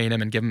point, and paint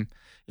them, and give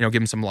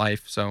them some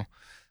life. So,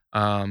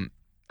 a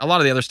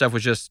lot of the other stuff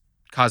was just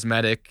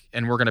cosmetic,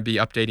 and we're going to be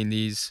updating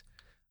these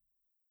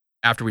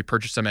after we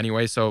purchase them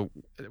anyway. So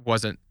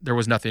there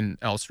was nothing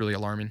else really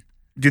alarming.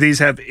 Do these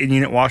have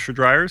in-unit washer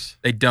dryers?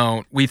 They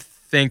don't. We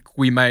think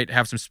we might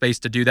have some space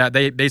to do that.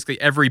 Basically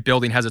every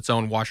building has its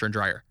own washer and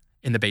dryer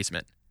in the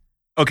basement.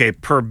 Okay,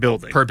 per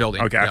building. Per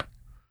building. Okay. Yep.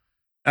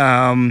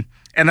 And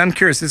I'm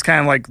curious, this is kind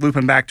of like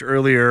looping back to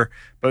earlier,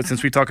 but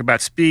since we talk about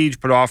speed, you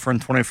put offer in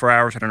 24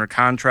 hours under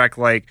contract,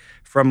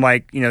 from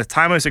the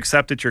time it was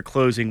accepted to your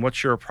closing,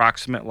 what's your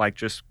approximate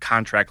just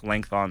contract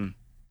length on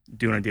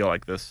doing a deal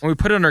like this? When we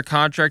put it under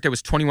contract, it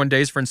was 21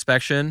 days for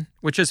inspection,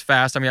 which is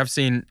fast. I mean, I've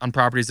seen on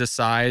properties this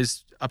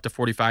size up to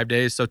 45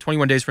 days. So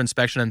 21 days for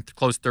inspection and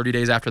close 30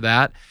 days after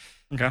that.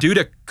 Okay. Due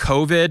to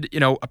COVID,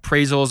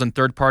 appraisals and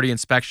third-party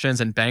inspections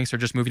and banks are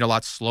just moving a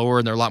lot slower,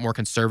 and they're a lot more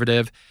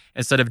conservative.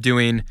 Instead of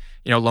doing,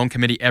 loan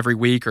committee every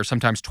week or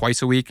sometimes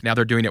twice a week, now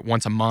they're doing it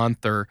once a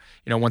month or,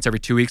 once every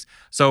 2 weeks.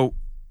 So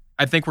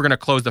I think we're going to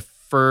close the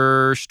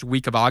first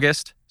week of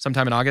August,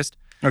 sometime in August.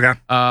 Okay.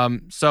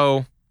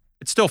 So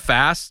it's still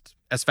fast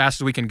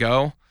as we can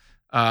go,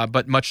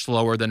 but much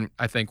slower than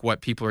I think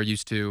what people are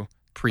used to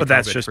pre-COVID. But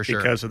that's just for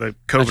sure. Because of the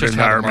COVID that's just environment.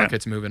 How the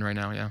market's moving right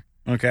now, yeah.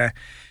 Okay.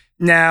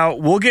 Now,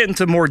 we'll get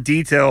into more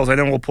details. I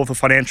know we'll pull the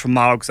financial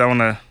model because I want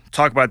to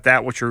talk about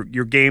that, what's your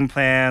game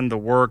plan, the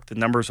work, the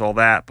numbers, all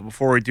that. But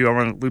before we do, I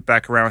want to loop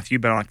back around with you,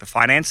 Ben, on the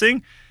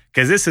financing,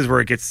 because this is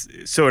where it gets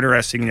so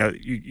interesting.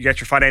 You got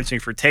your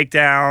financing for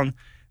takedown.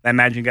 I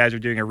imagine you guys are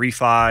doing a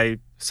refi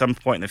some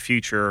point in the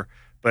future,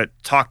 but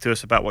talk to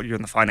us about what you're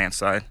on the finance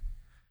side.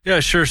 Yeah,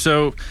 sure.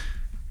 So,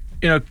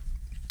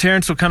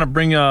 Terrence will kind of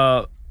bring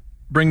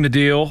the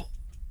deal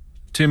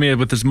to me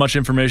with as much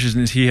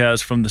information as he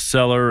has from the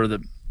seller or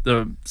the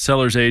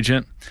seller's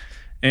agent.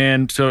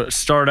 And so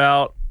start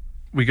out,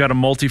 we got a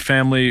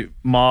multifamily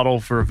model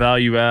for a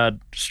value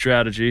add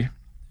strategy.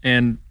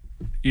 And,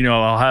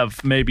 I'll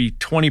have maybe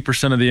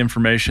 20% of the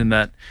information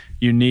that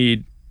you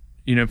need,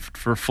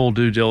 for full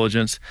due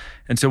diligence.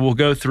 And so we'll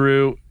go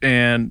through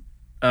and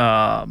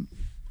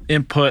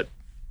input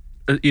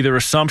either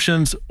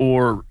assumptions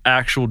or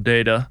actual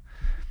data,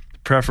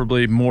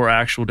 preferably more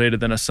actual data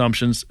than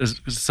assumptions.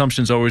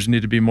 Assumptions always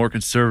need to be more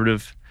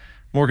conservative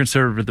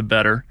the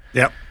better.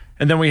 Yep.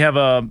 And then we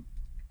have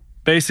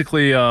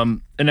basically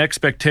an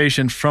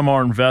expectation from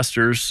our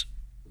investors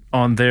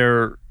on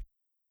their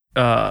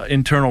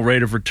internal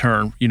rate of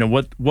return.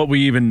 What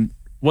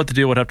the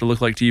deal would have to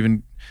look like to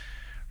even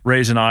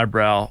raise an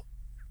eyebrow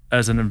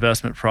as an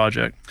investment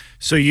project.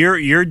 So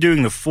you're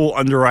doing the full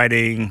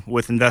underwriting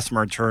with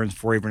investment returns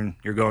before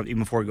you go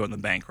in the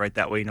bank, right?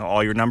 That way you know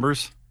all your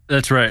numbers.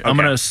 That's right. Okay. I'm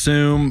going to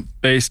assume,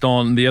 based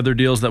on the other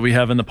deals that we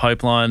have in the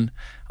pipeline,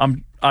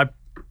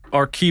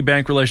 our key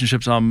bank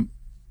relationships I'm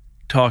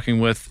talking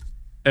with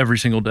every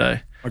single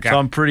day. Okay.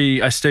 So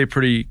I stay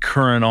pretty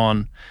current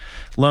on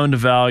loan to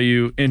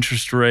value,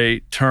 interest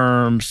rate,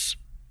 terms,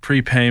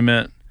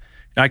 prepayment.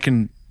 I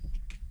can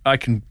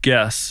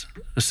guess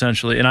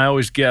essentially, and I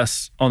always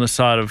guess on the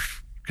side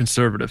of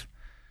conservative.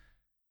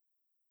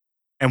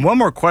 And one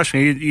more question.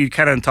 You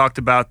kind of talked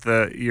about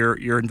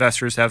your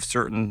investors have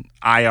certain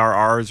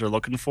IRRs they're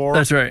looking for.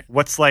 That's right.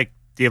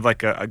 Do you have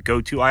a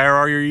go-to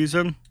IRR you're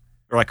using?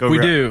 Or we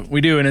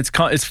do, and it's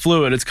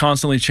fluid. It's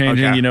constantly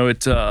changing.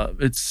 Okay.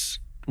 It's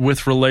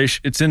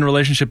in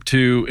relationship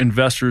to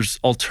investors'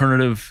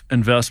 alternative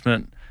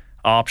investment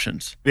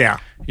options. Yeah.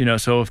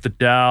 So if the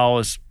Dow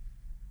is,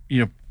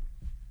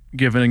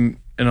 giving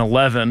an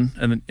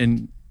 11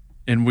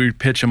 and we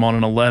pitch them on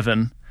an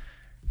 11,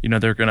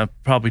 they're going to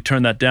probably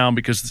turn that down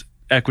because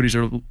equities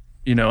are,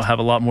 have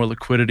a lot more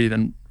liquidity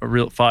than a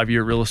real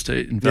 5-year real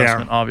estate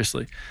investment,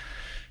 obviously.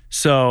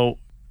 So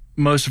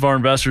most of our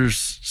investors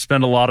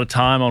spend a lot of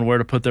time on where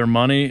to put their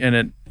money, and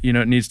it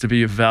needs to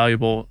be a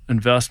valuable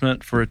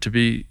investment for it to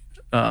be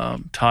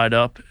tied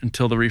up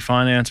until the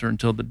refinance or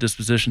until the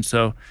disposition.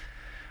 So,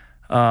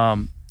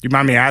 you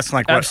mind me asking,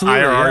 like, what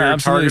IRR you're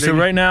targeting? So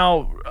right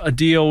now, a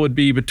deal would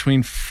be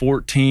between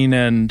 14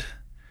 and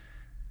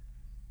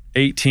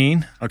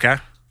 18. Okay.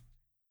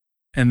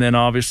 And then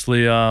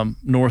obviously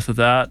north of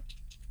that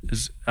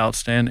is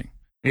outstanding.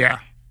 Yeah.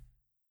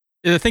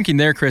 The thinking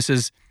there, Chris,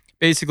 is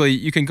basically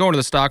you can go into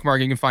the stock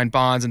market, you can find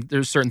bonds, and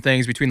there's certain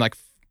things between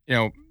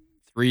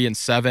 3 and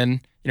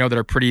 7, that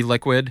are pretty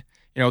liquid.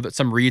 That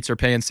some REITs are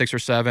paying 6 or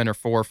 7 or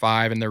 4 or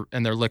 5,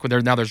 and they're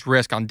liquid. Now there's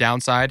risk on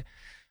downside.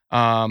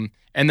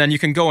 And then you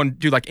can go and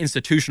do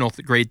institutional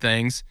grade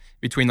things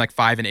between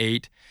 5 and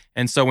 8.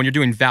 And so when you're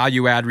doing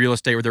value add real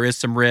estate where there is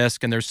some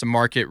risk and there's some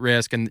market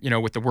risk and,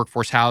 with the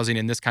workforce housing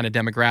and this kind of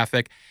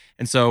demographic.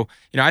 And so,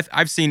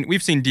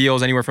 we've seen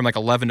deals anywhere from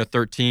 11 to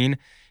 13,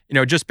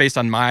 just based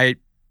on my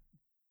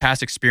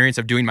past experience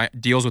of doing my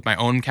deals with my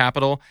own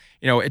capital.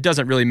 It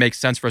doesn't really make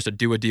sense for us to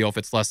do a deal if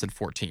it's less than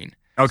 14.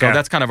 Okay. So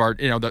that's kind of our,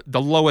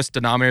 the lowest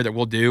denominator that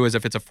we'll do is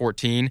if it's a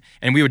 14.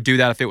 And we would do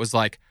that if it was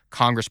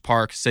Congress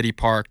Park, City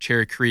Park,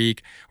 Cherry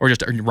Creek, or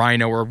just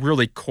Rhino, or a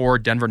really core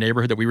Denver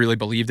neighborhood that we really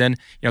believed in,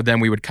 then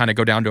we would kind of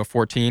go down to a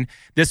 14.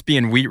 This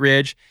being Wheat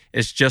Ridge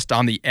is just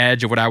on the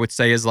edge of what I would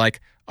say is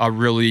a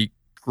really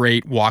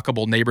great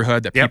walkable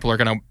neighborhood that people are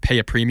going to pay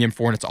a premium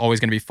for, and it's always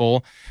going to be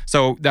full.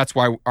 So that's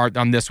why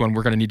on this one,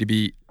 we're going to need to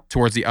be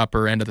towards the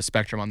upper end of the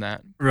spectrum on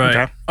that. Right.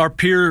 Okay.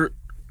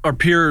 Our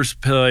peers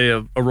play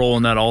a role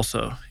in that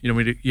also.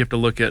 You have to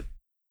look at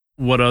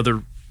what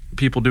other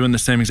people doing the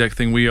same exact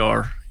thing we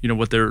are,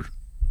 what their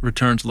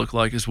returns look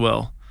like as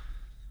well,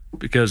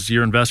 because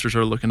your investors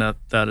are looking at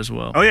that as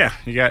well. Oh yeah,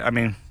 you got,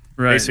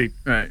 basically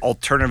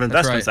alternative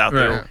investments out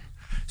there. Right.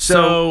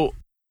 So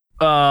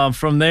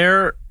from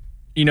there,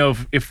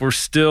 if we're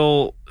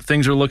still,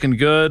 things are looking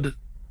good,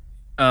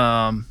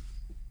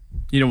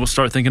 we'll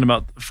start thinking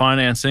about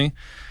financing.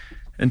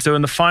 And so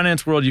in the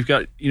finance world, you've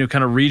got,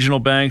 kind of regional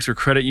banks or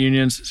credit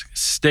unions,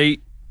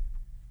 state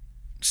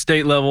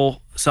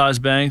level size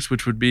banks,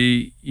 which would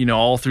be,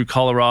 all through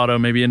Colorado,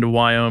 maybe into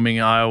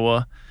Wyoming,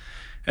 Iowa.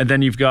 And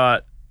then you've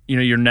got,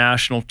 your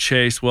national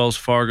Chase, Wells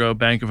Fargo,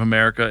 Bank of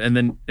America.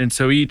 And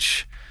so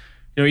each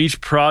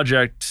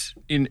project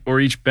or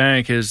each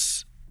bank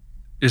is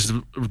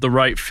the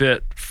right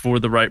fit for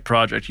the right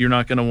project. You're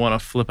not going to want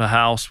to flip a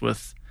house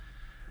with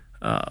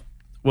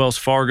Wells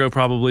Fargo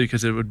probably,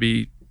 because it would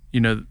be,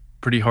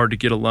 pretty hard to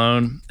get a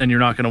loan. And you're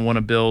not going to want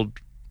to build,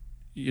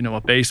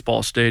 a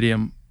baseball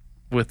stadium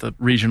with a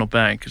regional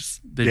bank, because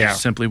they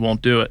just simply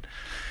won't do it.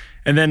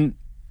 And then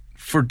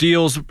for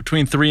deals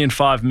between 3 and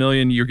 5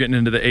 million, you're getting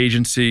into the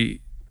agency,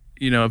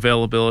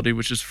 availability,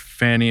 which is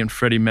Fannie and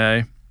Freddie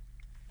Mae.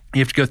 You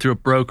have to go through a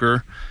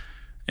broker.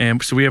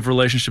 And so we have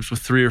relationships with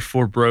 3 or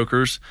 4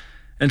 brokers.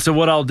 And so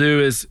what I'll do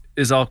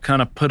is I'll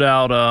kind of put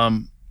out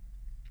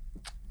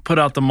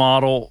the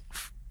model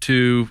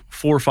to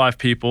 4 or 5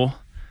 people,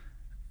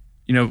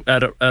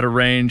 at a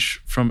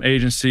range from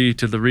agency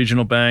to the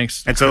regional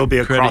banks. And so it'll be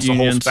across the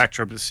whole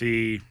spectrum to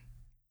see.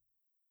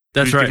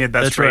 That's right.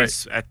 That's right.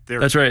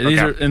 That's right.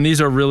 Okay.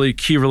 These are really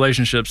key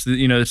relationships.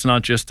 It's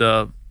not just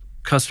a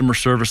customer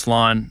service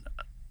line,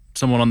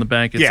 someone on the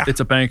bank. It's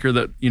a banker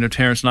that,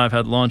 Terrence and I have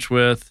had lunch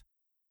with.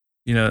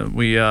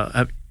 We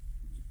have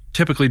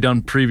typically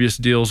done previous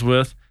deals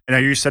with. And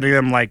are you sending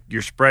them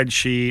your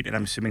spreadsheet, and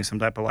I'm assuming some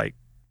type of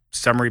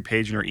summary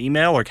page in your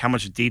email, or how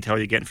much detail are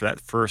you getting for that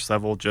first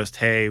level? Just,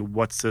 hey,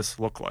 what's this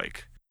look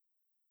like?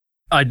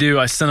 I do.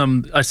 I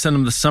send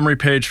them the summary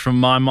page from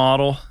my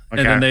model, and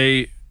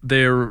then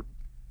they're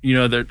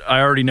I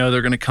already know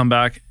they're going to come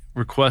back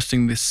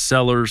requesting the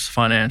seller's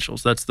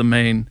financials. That's the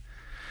main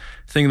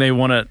thing they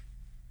want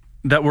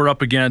that we're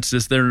up against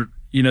is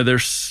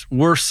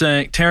we're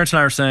saying, Terrence and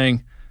I are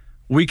saying,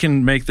 we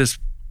can make this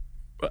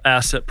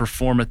asset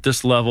perform at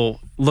this level.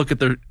 Look at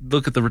the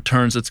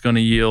returns it's going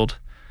to yield.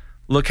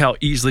 Look how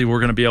easily we're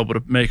going to be able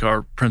to make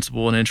our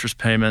principal and interest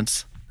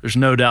payments. There's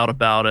no doubt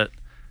about it.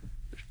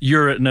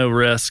 You're at no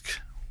risk.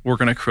 We're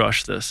going to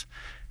crush this.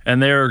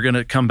 And they're going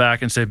to come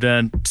back and say,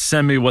 Ben,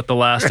 send me what the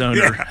last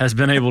owner has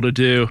been able to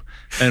do,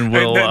 and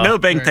we'll. No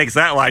bank takes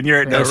that line.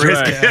 You're at no risk.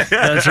 Right.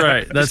 That's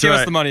right. Just give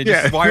us the money.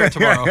 Just wire it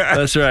tomorrow.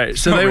 That's right.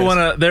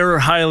 So they're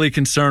highly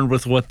concerned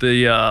with what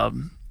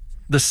the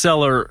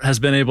seller has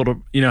been able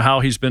to, how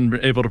he's been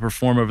able to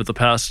perform over the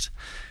past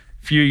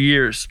few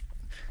years.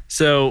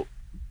 So,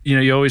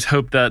 you always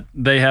hope that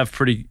they have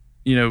pretty,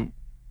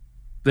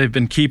 they've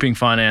been keeping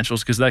financials,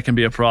 because that can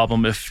be a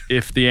problem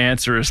if the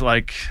answer is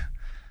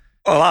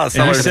a lot of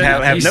sellers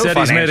have no financials.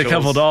 He's made a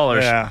couple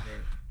dollars. Yeah.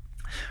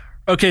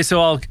 Okay,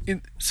 so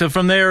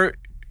from there,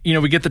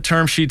 we get the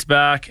term sheets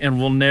back and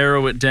we'll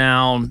narrow it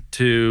down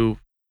to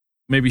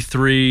maybe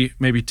 3,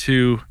 maybe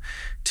two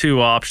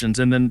options.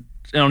 And then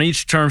on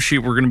each term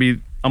sheet,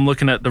 I'm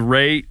looking at the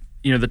rate,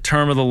 the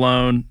term of the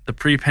loan, the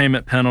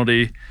prepayment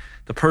penalty,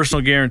 the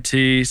personal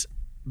guarantees,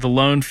 the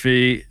loan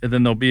fee, and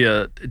then there'll be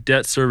a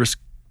debt service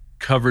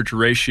coverage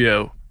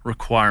ratio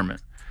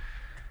requirement.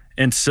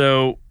 And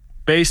so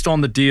based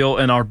on the deal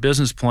and our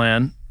business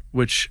plan,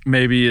 which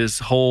maybe is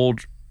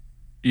hold,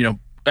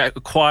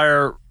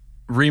 acquire,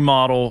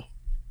 remodel,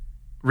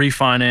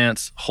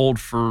 refinance, hold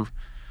for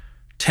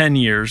 10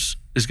 years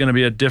is going to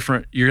be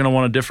you're going to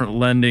want a different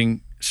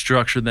lending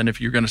structure than if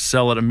you're going to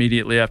sell it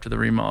immediately after the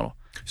remodel.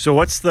 So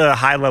what's the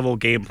high level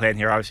game plan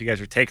here? Obviously you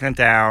guys are taking it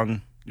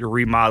down, you're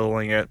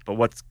remodeling it,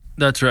 but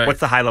that's right. What's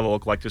the high level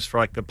look like just for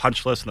like the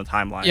punch list and the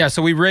timeline? Yeah,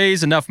 so we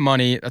raise enough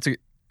money.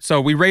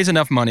 We raise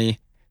enough money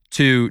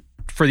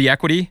for the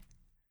equity,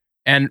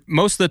 and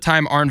most of the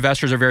time our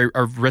investors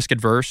are risk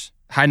adverse,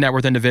 high net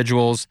worth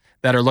individuals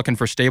that are looking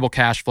for stable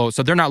cash flow.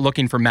 So they're not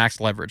looking for max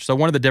leverage. So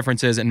one of the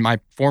differences in my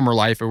former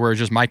life, where it was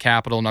just my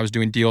capital and I was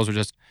doing deals with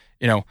just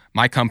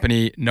my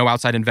company, no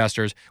outside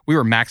investors, we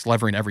were max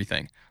levering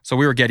everything. So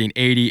we were getting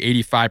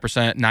 80,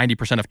 85%,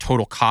 90% of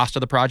total cost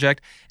of the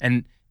project.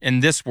 And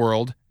in this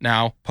world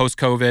now,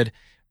 post-COVID,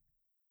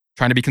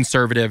 trying to be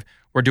conservative,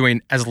 we're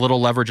doing as little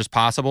leverage as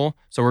possible.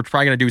 So we're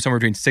probably going to do somewhere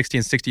between 60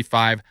 and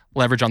 65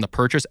 leverage on the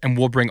purchase, and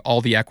we'll bring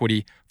all the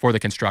equity for the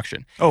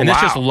construction. And this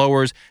just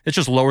lowers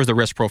the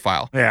risk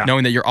profile,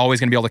 knowing that you're always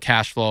going to be able to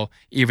cash flow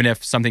even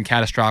if something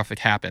catastrophic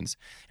happens.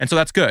 And so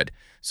that's good.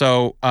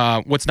 So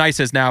what's nice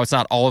is now it's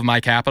not all of my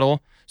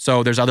capital.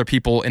 So there's other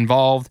people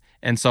involved.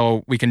 And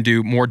so we can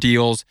do more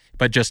deals,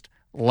 but just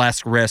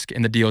less risk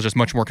in the deals, just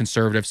much more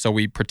conservative. So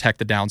we protect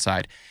the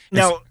downside.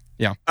 Now,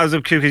 I was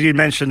curious because you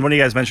mentioned, one of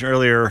you guys mentioned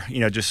earlier,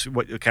 just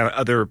what kind of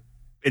other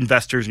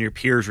investors and your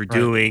peers were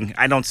doing.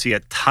 I don't see a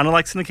ton of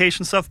like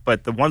syndication stuff,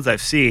 but the ones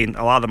I've seen,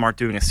 a lot of them aren't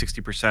doing a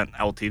 60%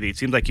 LTV. It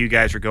seems like you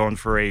guys are going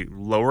for a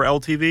lower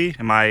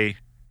LTV.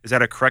 Is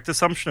that a correct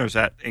assumption or is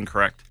that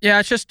incorrect? Yeah,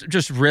 it's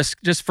just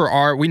risk. Just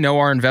we know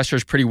our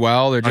investors pretty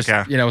well. They're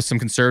just some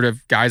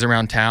conservative guys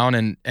around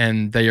town,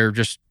 and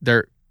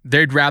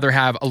they'd rather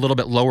have a little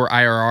bit lower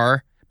IRR,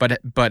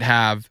 but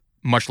have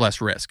much less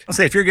risk. I'll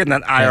say if you're getting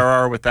that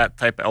IRR with that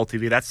type of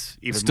LTV, that's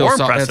even more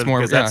impressive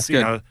because that's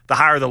the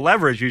higher the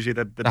leverage, usually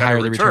the better higher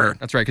the return.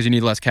 That's right, because you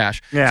need less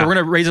cash. Yeah. So we're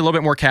going to raise a little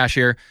bit more cash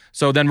here.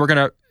 So then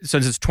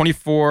since it's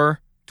 25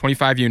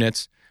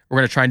 units, we're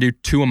going to try and do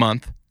 2 a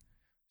month.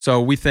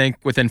 So we think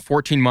within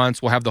 14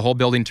 months, we'll have the whole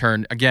building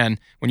turned. Again,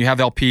 when you have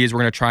LPs, we're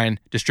going to try and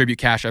distribute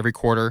cash every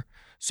quarter.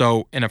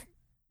 So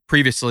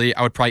previously,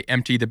 I would probably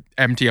empty a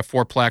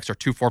 4-plex or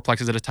 2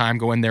 4-plexes at a time,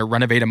 go in there,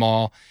 renovate them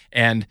all,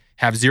 and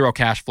have zero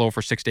cash flow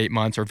for 6 to 8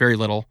 months or very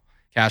little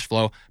cash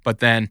flow. But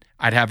then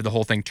I'd have the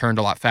whole thing turned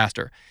a lot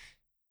faster.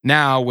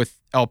 Now with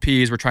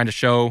LPs, we're trying to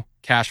show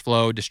cash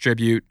flow,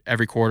 distribute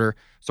every quarter.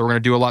 So we're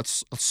going to do a lot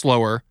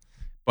slower,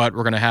 but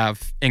we're going to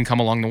have income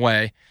along the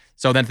way.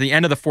 So then at the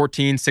end of the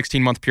 14,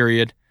 16-month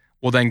period,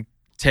 we'll then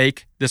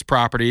take this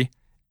property.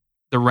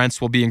 The rents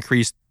will be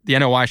increased. The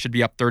NOI should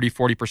be up 30,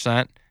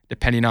 40%,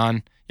 depending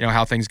on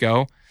how things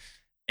go.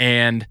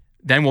 And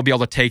then we'll be able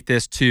to take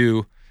this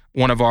to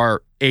one of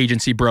our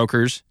agency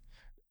brokers,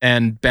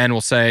 and Ben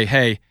will say,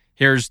 hey,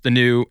 here's the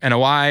new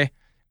NOI.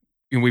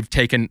 We've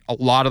taken a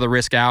lot of the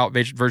risk out,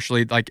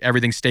 virtually like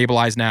everything's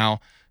stabilized now.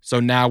 So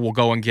now we'll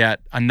go and get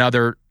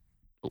another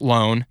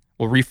loan.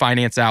 We'll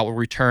refinance out. We'll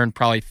return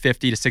probably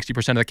 50 to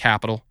 60% of the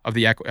capital of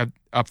the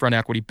upfront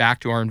equity back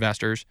to our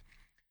investors.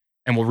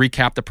 And we'll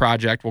recap the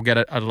project. We'll get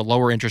it at a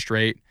lower interest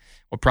rate.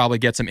 We'll probably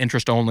get some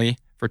interest only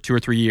for 2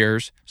 or 3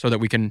 years so that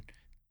we can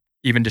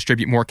even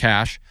distribute more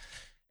cash.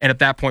 And at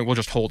that point, we'll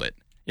just hold it.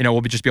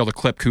 We'll just be able to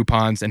clip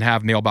coupons and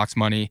have mailbox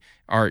money.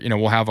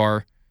 We'll have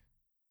our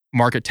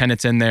market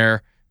tenants in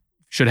there.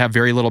 Should have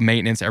very little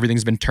maintenance.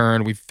 Everything's been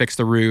turned. We've fixed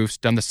the roofs,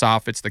 done the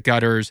soffits, the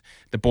gutters,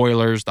 the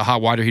boilers, the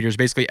hot water heaters,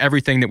 basically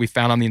everything that we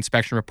found on the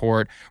inspection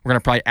report. We're going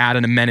to probably add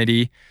an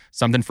amenity,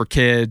 something for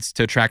kids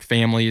to attract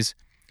families.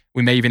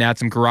 We may even add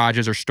some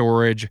garages or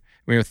storage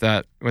with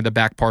the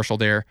back parcel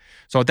there.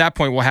 So at that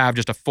point, we'll have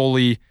just a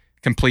fully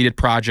completed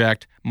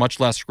project, much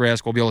less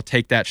risk. We'll be able to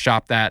take that,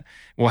 shop that.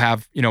 We'll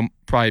have,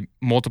 probably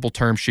multiple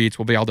term sheets.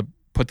 We'll be able to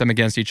put them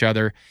against each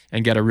other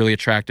and get a really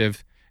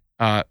attractive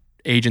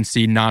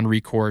agency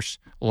non-recourse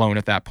loan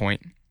at that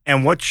point.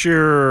 And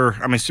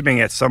I'm assuming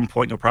at some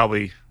point you'll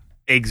probably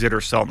exit or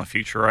sell in the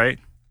future, right?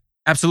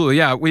 Absolutely,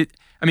 yeah.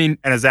 And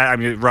is that,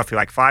 roughly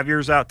like 5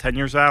 years out, 10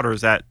 years out, or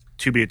is that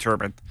to be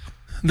determined?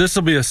 This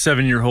will be a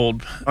 7-year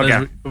hold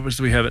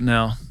as we have it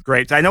now.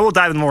 Great. I know we'll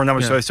dive into more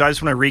numbers, so I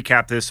just want to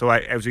recap this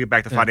as we get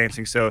back to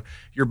financing. So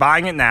you're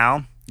buying it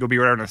now. You'll be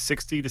around a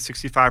 60 to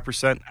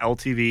 65%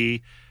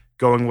 LTV,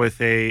 going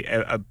with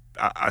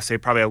I say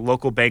probably a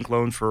local bank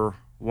loan for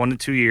 1 to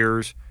 2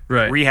 years.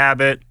 Right. Rehab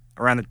it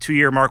around the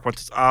 2-year mark.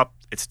 Once it's up,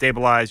 it's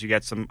stabilized. You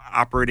get some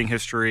operating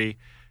history.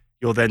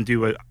 You'll then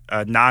do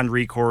a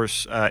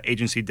non-recourse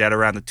agency debt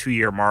around the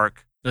 2-year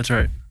mark. That's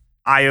right.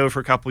 IO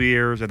for a couple of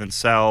years and then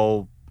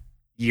sell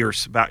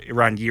about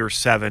around year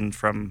 7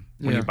 from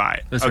when you buy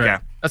it. That's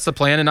right. That's the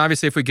plan. And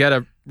obviously, if we get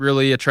a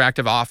really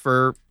attractive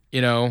offer,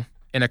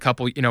 in a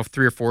couple,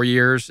 3 or 4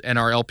 years, and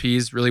our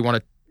LPs really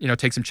want to,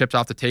 take some chips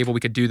off the table, we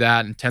could do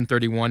that and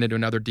 1031 into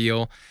another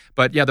deal.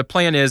 But yeah, the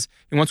plan is,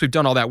 and once we've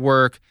done all that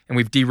work and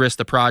we've de-risked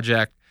the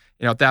project,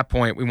 at that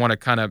point, we want to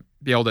kind of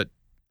be able to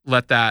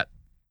let that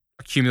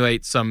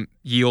accumulate some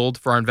yield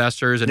for our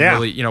investors and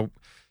really,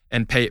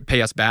 and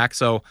pay us back.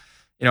 So,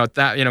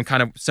 that,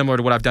 kind of similar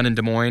to what I've done in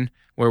Des Moines,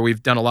 where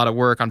we've done a lot of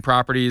work on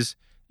properties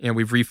and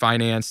we've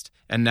refinanced,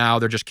 and now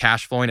they're just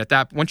cash flowing.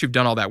 Once you've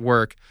done all that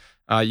work,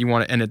 you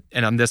want to,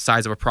 and on this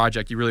size of a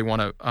project, you really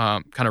want to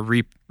kind of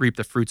reap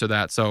the fruits of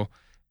that. So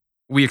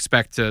we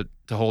expect to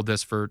hold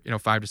this for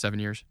 5 to 7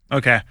 years.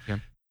 Okay. Yeah.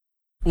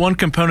 One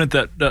component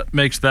that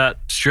makes that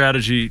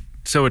strategy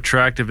so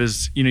attractive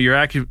is your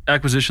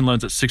acquisition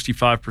loan's at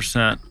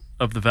 65%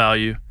 of the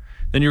value.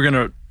 Then you're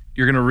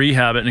gonna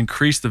rehab it and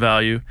increase the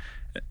value,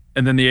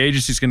 and then the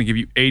agency's going to give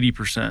you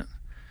 80%.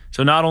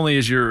 So not only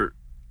is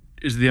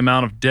the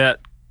amount of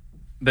debt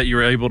that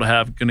you're able to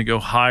have going to go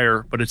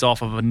higher, but it's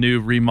off of a new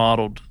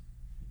remodeled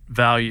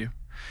value.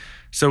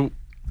 So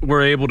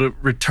we're able to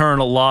return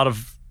a lot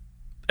of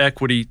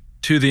equity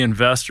to the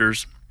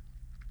investors.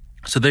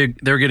 So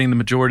they're getting the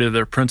majority of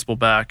their principal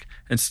back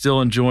and still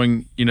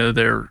enjoying,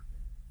 their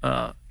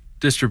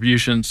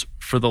distributions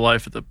for the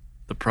life of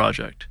the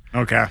project.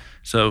 Okay.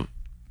 So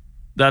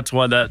that's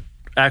why that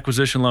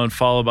acquisition loan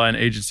followed by an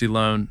agency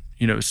loan,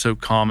 is so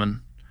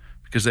common,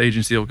 because the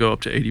agency will go up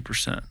to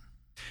 80%.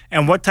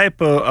 And what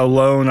type of a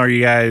loan are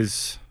you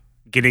guys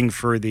getting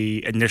for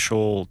the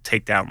initial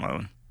takedown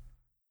loan?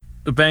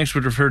 The banks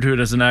would refer to it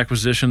as an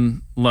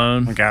acquisition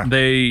loan.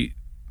 Okay.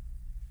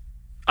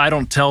 I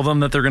don't tell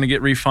them that they're going to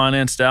get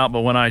refinanced out,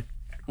 but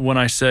when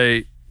I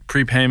say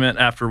prepayment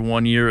after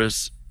 1 year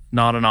is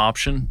not an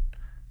option,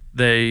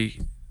 they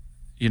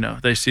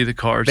see the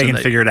cards. They can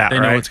figure it out. They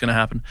know what's going to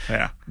happen.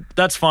 Yeah,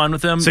 that's fine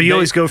with them. So you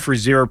always go for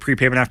 0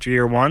 prepayment after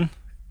year 1.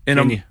 In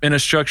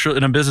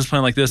a business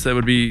plan like this, that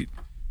would be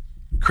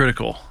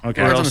critical.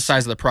 Okay. Depends on the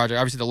size of the project.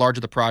 Obviously, the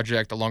larger the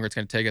project, the longer it's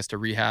going to take us to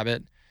rehab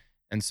it,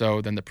 and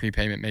so then the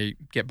prepayment may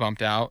get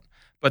bumped out.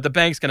 But the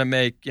bank's going to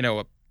make, they're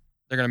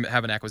going to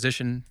have an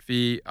acquisition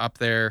fee up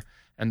there,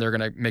 and they're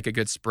going to make a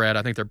good spread.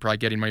 I think they're probably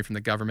getting money from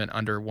the government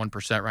under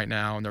 1% right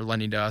now, and they're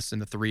lending to us in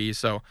the 3s.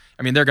 So,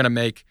 they're going to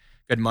make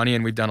good money,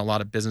 and we've done a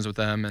lot of business with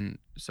them, and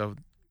so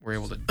we're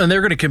able to. And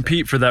they're going to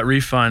compete for that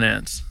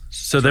refinance,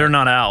 so they're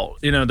not out.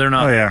 They're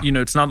not. Oh, yeah.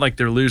 It's not like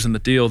they're losing the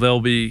deal.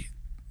 They'll be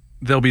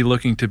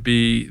looking to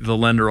be the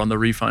lender on the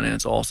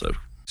refinance also.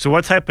 So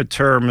what type of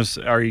terms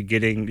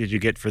did you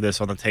get for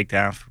this on the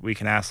takedown? We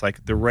can ask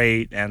like the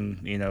rate and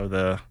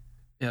the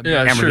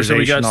amortization, sure. So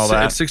we got all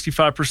that.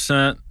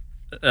 65%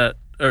 or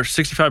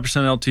 65%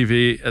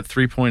 LTV at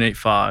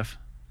 3.85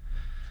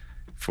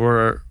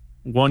 for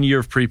 1 year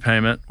of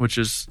prepayment, which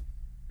is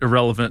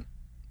irrelevant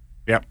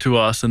to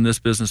us in this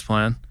business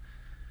plan.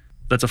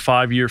 That's a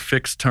 5-year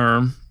fixed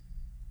term,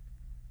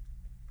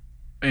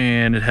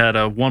 and it had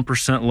a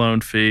 1%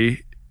 loan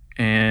fee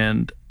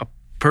and a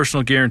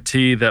personal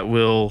guarantee that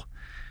will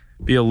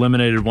be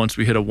eliminated once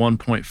we hit a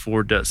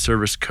 1.4 debt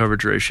service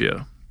coverage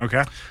ratio.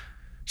 Okay.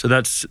 So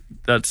that's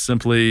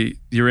simply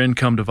your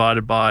income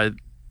divided by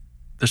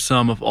the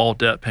sum of all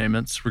debt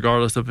payments,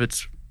 regardless if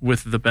it's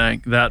with the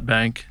bank, that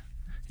bank.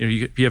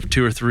 If you have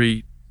 2 or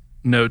 3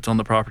 notes on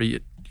the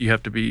property, you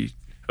have to be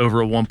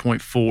over a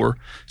 1.4.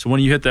 So when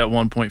you hit that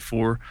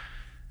 1.4,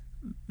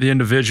 the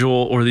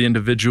individual or the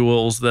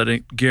individuals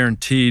that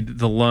guaranteed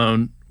the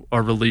loan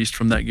are released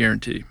from that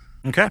guarantee.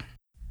 Okay.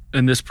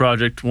 In this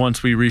project,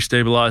 once we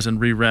restabilize and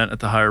re-rent at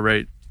the higher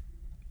rate,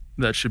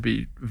 that should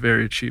be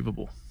very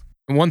achievable.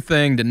 One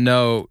thing to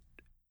note,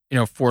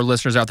 for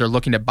listeners out there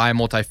looking to buy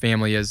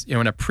multifamily is,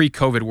 in a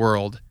pre-COVID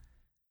world,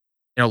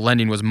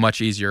 lending was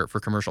much easier for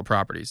commercial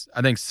properties.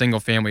 I think single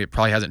family, it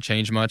probably hasn't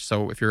changed much.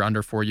 So if you're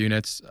under 4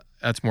 units,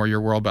 that's more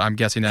your world, but I'm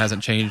guessing that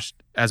hasn't changed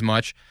as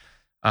much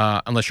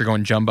unless you're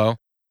going jumbo.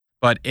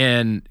 But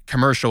in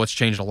commercial, it's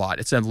changed a lot.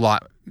 It's a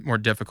lot more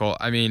difficult.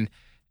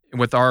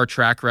 With our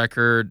track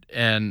record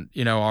and,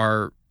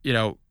 our,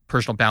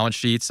 personal balance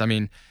sheets,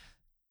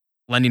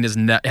 lending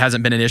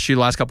hasn't been an issue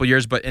the last couple of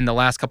years, but in the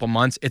last couple of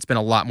months, it's been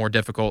a lot more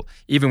difficult.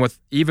 Even with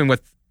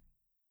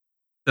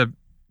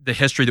the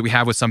history that we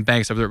have with some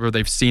banks where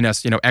they've seen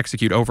us,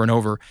 execute over and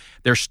over,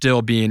 they're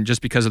still being,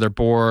 just because of their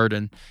board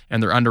and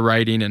their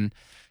underwriting and,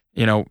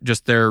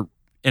 just their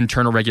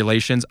internal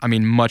regulations,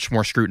 much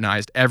more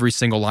scrutinized. Every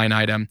single line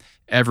item,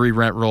 every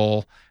rent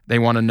roll, they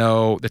want to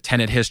know the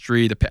tenant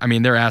history.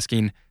 They're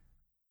asking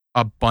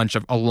a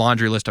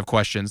laundry list of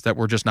questions that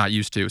we're just not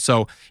used to.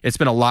 So it's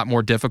been a lot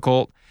more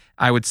difficult.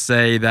 I would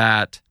say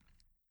that,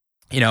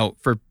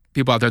 for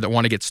people out there that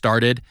want to get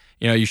started,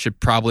 you should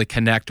probably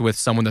connect with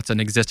someone that's an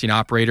existing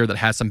operator that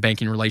has some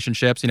banking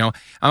relationships. I'm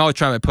always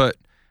trying to put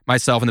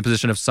myself in the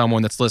position of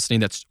someone that's listening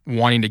that's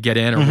wanting to get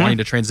in or wanting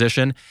to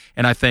transition.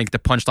 And I think the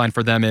punchline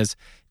for them is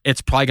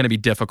it's probably going to be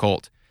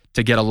difficult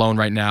to get a loan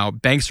right now.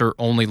 Banks are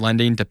only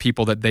lending to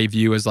people that they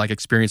view as like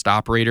experienced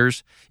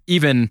operators.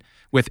 Even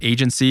with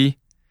agency,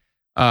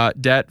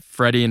 debt,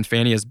 Freddie and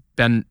Fannie, as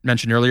Ben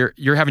mentioned earlier,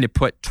 you're having to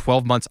put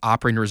 12 months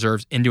operating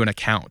reserves into an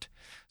account.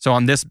 So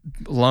on this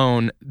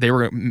loan, they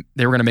were going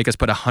to make us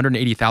put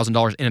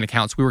 $180,000 in an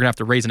account. So we were going to have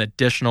to raise an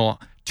additional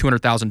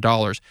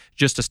 $200,000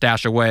 just to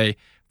stash away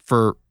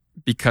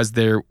because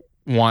they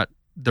want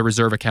the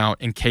reserve account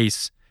in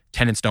case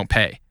tenants don't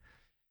pay.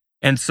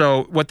 And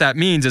so what that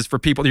means is for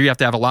people, you have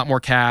to have a lot more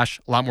cash,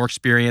 a lot more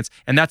experience.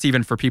 And that's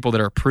even for people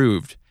that are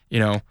approved,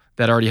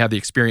 that already have the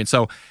experience.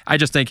 So I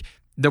just think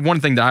the one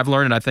thing that I've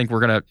learned, and I think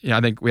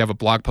I think we have a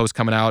blog post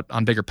coming out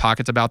on Bigger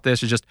Pockets about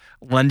this, is just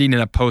lending in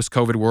a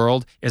post-COVID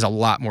world is a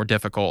lot more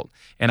difficult.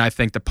 And I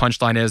think the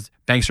punchline is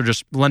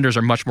lenders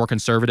are much more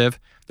conservative.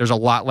 There's a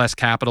lot less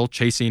capital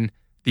chasing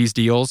these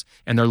deals,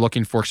 and they're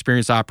looking for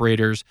experienced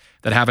operators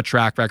that have a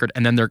track record.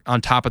 And then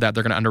on top of that,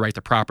 they're going to underwrite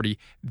the property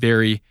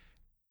very,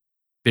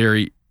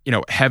 very,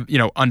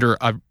 under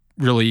a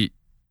really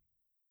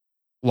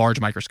large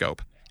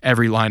microscope,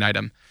 every line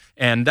item.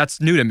 And that's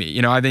new to me.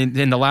 I mean,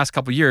 in the last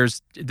couple of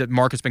years, the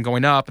market's been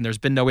going up and there's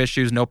been no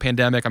issues, no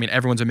pandemic. I mean,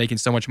 everyone's been making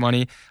so much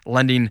money.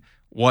 Lending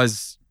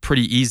was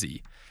pretty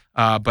easy,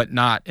 but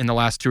not in the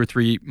last 2 or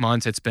 3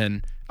 months. It's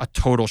been a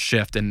total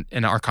shift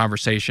in our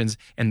conversations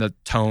and the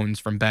tones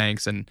from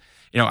banks. And,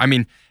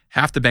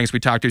 half the banks we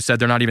talked to said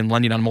they're not even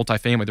lending on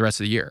multifamily the rest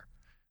of the year.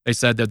 They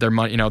said that their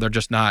money, they're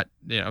just not,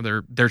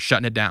 they're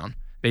shutting it down.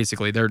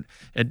 Basically,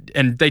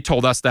 and they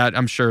told us that.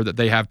 I'm sure that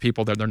they have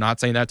people that they're not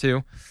saying that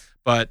to.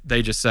 But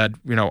they just said,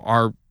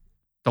 the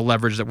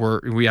leverage that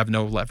we have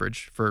no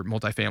leverage for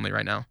multifamily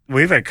right now.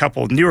 We've had a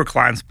couple newer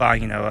clients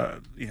buying,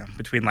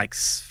 between like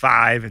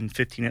 5 and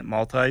 15 at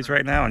multis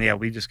right now. And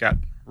we just got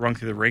rung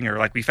through the ringer.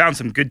 Like we found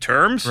some good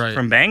terms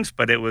from banks,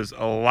 but it was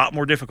a lot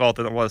more difficult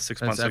than it was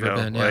 6 months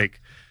ago.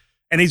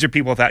 And these are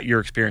people without your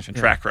experience and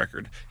track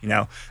record,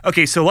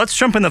 Okay, so let's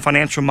jump in the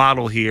financial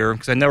model here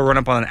because I know we're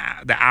running up on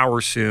the hour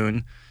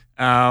soon.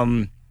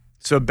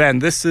 So Ben,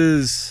 this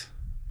is...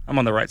 I'm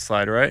on the right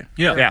slide, right?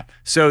 Yeah.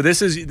 So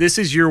this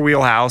is your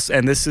wheelhouse,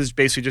 and this is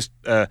basically just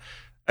a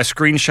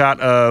screenshot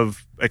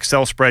of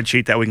Excel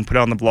spreadsheet that we can put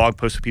on the blog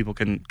post so people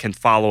can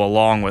follow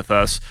along with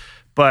us.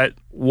 But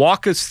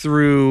walk us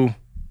through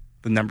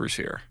the numbers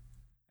here,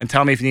 and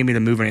tell me if you need me to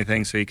move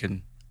anything so you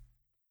can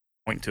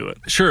point to it.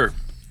 Sure.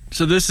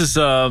 So this is,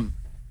 I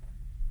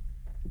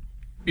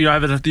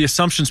have the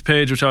assumptions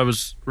page, which I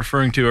was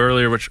referring to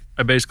earlier, which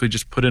I basically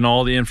just put in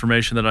all the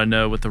information that I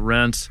know with the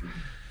rents.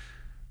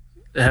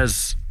 It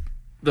has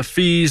the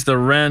fees, the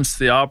rents,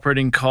 the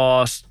operating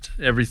cost,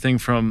 everything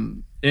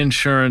from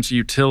insurance,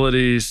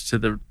 utilities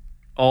to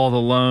all the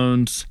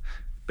loans,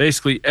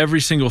 basically every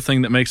single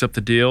thing that makes up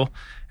the deal.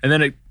 And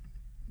then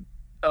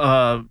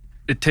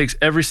it takes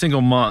every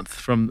single month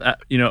from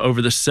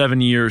over the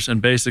 7 years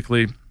and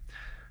basically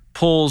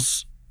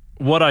pulls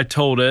what I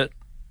told it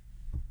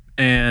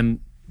and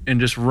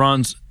just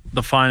runs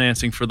the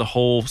financing for the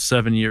whole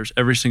 7 years,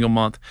 every single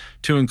month,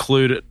 to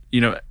include it,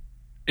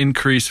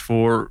 increase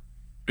for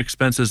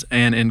expenses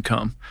and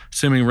income,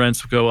 assuming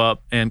rents will go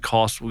up and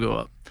costs will go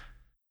up.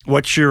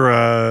 What's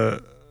your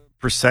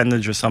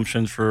percentage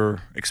assumptions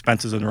for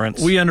expenses and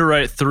rents? We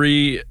underwrite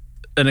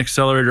an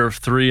accelerator of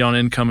 3 on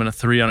income and a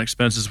 3 on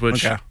expenses,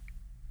 which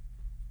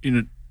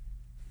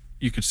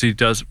you can see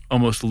does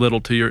almost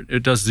little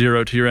it does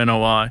 0 to your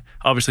NOI.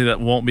 Obviously, that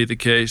won't be the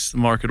case. The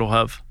market will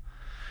have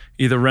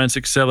either rents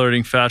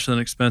accelerating faster than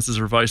expenses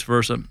or vice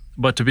versa.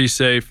 But to be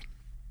safe,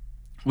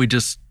 we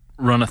just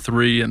run a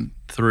 3 and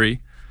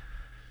 3.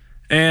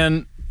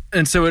 And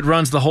so it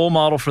runs the whole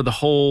model for the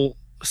whole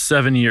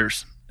 7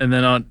 years. And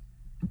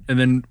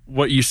then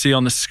what you see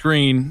on the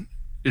screen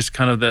is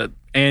kind of the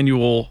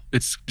annual.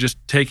 It's just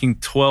taking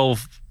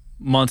 12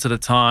 months at a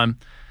time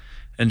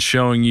and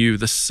showing you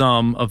the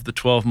sum of the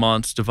 12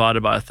 months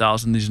divided by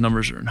 1,000. These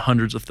numbers are in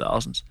hundreds of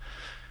thousands.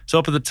 So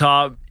up at the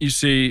top, you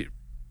see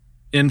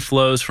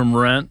inflows from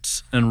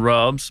rents and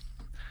RUBS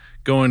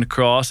going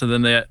across, and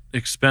then the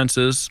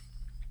expenses,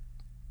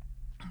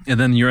 and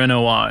then your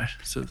NOI.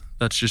 So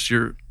that's just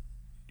your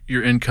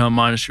income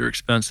minus your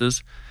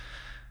expenses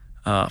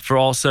for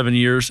all 7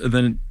 years. And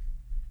then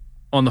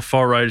on the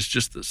far right is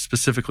just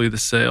specifically the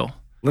sale.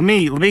 Let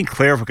me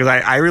clarify, because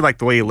I really like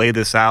the way you lay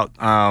this out.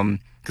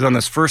 Because on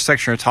this first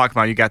section you're talking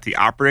about, you got the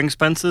operating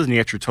expenses and you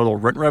got your total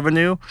rent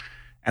revenue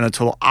and the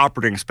total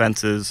operating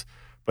expenses,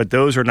 but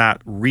those are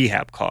not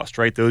rehab costs,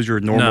 right? Those are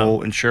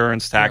normal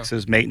insurance,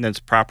 taxes, maintenance,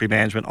 property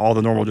management, all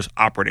the normal just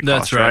operating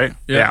costs, right?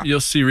 Yeah. You'll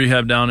see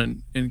rehab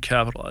down in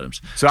capital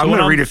items. So I'm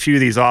going to read a few of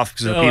these off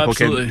because people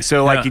absolutely. can.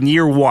 So like in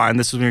year one,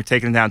 this is when you're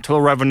taking it down.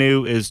 Total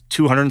revenue is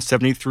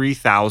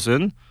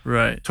 $273,000.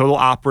 Right. Total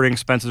operating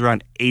expenses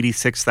around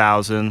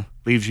 $86,000.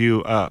 Leaves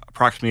you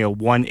approximately a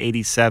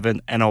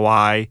 $187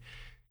 NOI.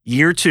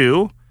 Year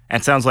two,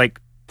 and it sounds like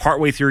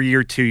partway through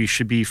year two, you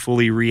should be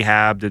fully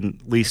rehabbed and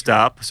leased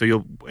up. So you're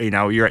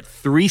at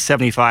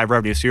 $375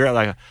 revenue. So you're at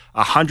like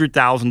a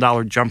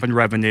 $100,000 jump in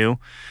revenue.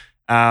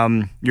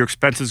 Your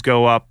expenses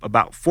go up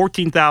about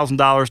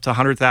 $14,000 to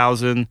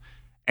 $100,000,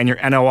 and your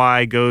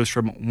NOI goes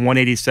from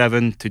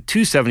 $187 to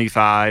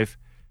 $275.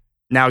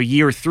 Now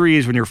year three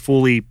is when you're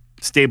fully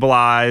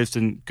stabilized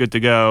and good to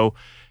go.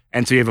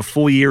 And so you have a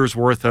full year's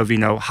worth of,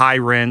 high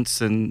rents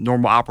and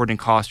normal operating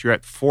costs. You're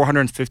at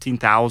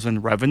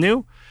 $415,000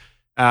 revenue,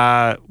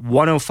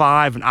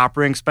 $105 in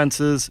operating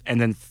expenses,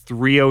 and then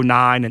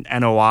 $309 in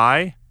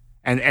NOI.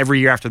 And every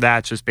year after that,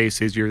 it's just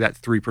basically you're that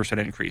 3%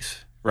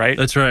 increase, right?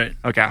 That's right.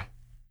 Okay.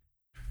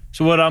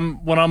 So what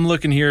I'm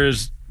looking here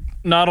is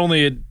not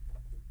only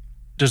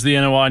does the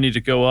NOI need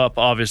to go up,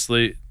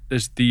 obviously,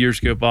 as the years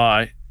go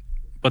by,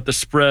 but the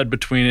spread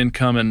between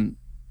income and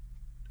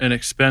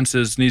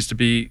expenses needs to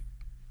be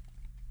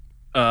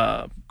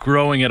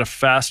growing at a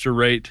faster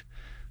rate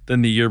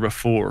than the year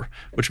before,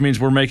 which means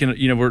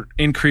we're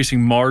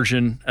increasing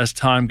margin as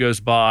time goes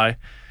by.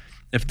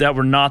 If that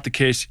were not the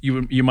case,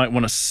 you might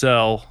want to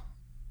sell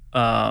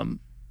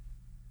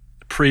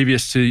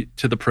previous to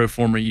the pro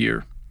forma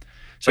year.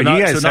 So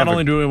not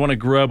only do we want to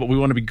grow, but we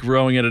want to be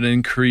growing at an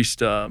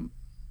increased rate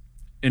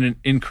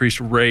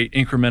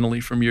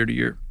incrementally from year to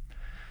year.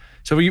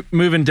 So we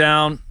moving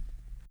down.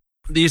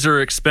 These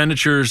are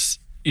expenditures,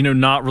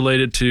 not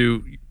related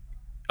to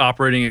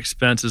operating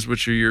expenses,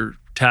 which are your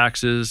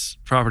taxes,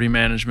 property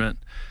management,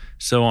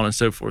 so on and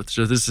so forth.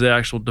 So this is the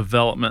actual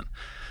development.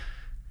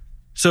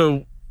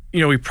 So,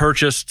 we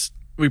purchased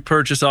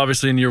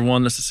obviously in year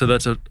one, so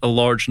that's a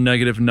large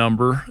negative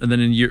number. And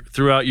then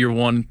throughout year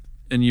one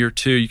and year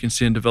two, you can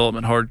see in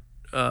development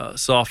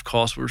soft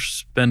costs, we're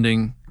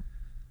spending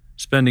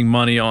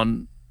money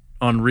on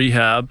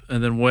rehab,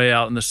 and then way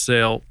out in the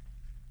sale,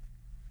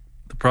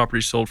 the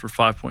property sold for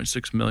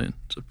 $5.6 million.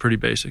 So pretty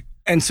basic.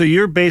 And so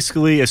you're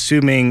basically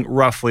assuming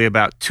roughly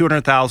about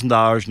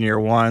 $200,000 in year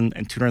one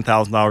and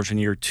 $200,000 in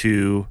year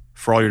two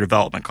for all your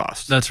development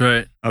costs. That's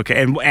right.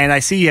 Okay. And I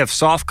see you have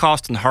soft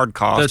cost and hard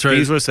cost. That's right.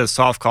 Beasley says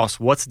soft cost.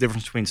 What's the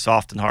difference between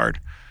soft and hard?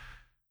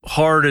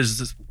 Hard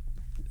is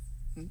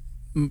the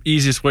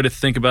easiest way to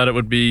think about it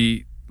would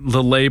be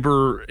the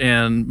labor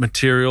and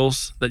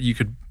materials that you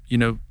could,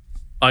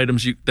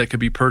 items that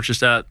could be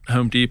purchased at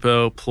Home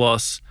Depot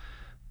plus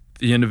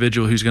the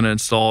individual who's going to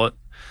install it.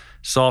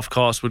 Soft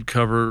costs would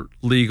cover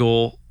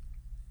legal,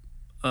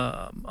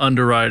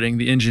 underwriting,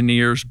 the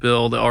engineer's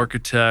bill, the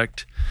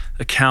architect,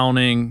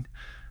 accounting,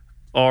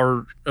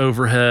 our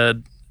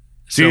overhead.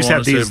 So you just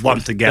have these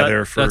lumped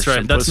together for that's right.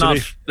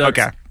 simplicity?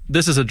 Okay.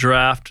 This is a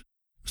draft,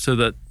 so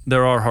that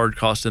there are hard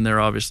costs in there,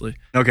 obviously.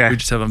 Okay. We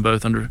just have them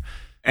both under.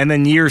 And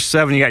then year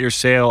 7, you got your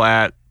sale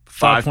at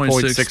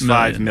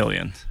 $5.65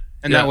 million.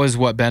 And that was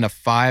what, Ben, a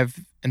 5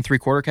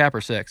 3/4 cap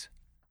or 6?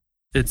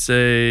 It's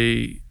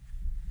a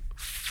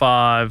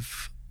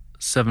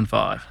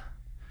 5.75.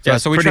 Yeah,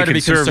 so we try to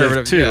be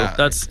conservative too. Yeah.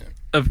 That's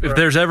if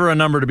there's ever a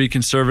number to be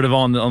conservative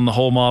on the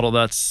whole model,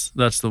 that's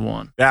the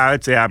one. Yeah,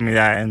 I'd say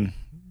and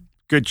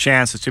good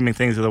chance, assuming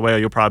things are the way,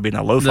 you'll probably be in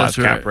a low 5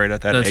 cap rate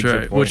at that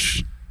exit point.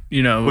 Which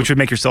would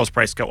make your sales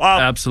price go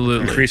up.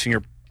 Absolutely. Increasing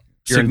your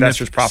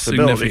investors'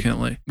 profitability.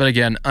 Significantly. But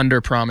again,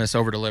 under promise,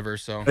 over deliver.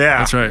 So yeah.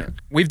 That's right.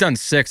 We've done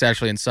 6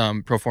 actually in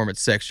some, pro forma at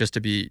 6 just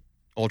to be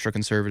ultra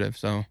conservative.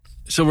 So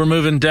we're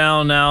moving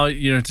down now,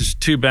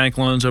 just 2 bank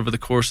loans over the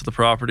course of the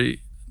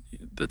property.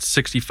 That's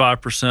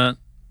 65%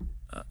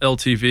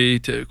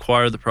 LTV to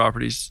acquire the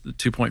properties, the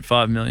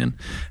 $2.5 million.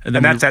 And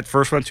that's that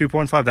first one,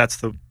 2.5? That's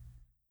the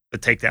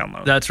takedown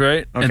loan. That's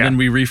right. Okay. And then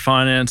we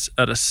refinance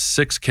at a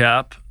 6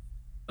 cap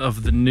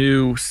of the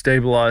new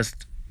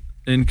stabilized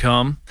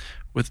income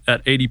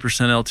at 80%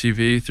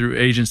 LTV through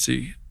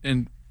agency.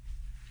 And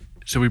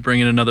so we bring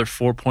in another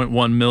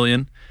 $4.1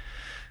 million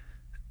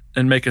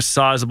and make a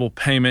sizable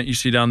payment you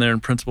see down there in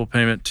principal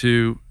payment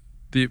to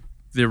the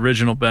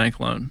original bank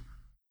loan.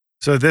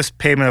 So this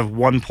payment of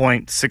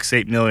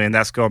 $1.68 million,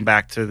 that's going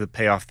back to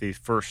pay off the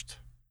first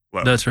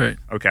loan. That's right.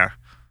 Okay.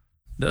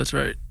 That's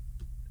right.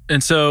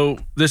 And so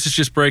this is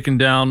just breaking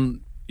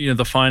down,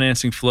 the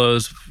financing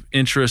flows.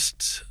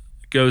 Interest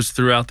goes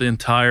throughout the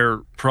entire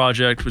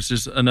project, which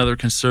is another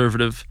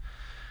conservative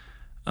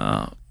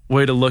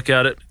way to look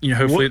at it.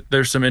 Hopefully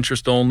there's some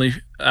interest only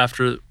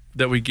after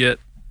that we get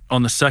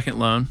on the second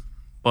loan,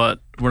 but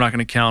we're not going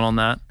to count on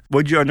that.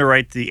 What'd you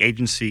underwrite the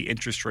agency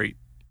interest rate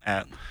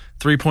at?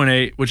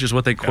 3.8, which is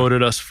what they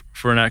quoted us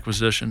for an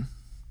acquisition.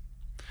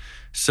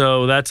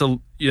 So it's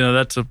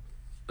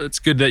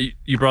good that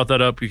you brought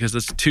that up because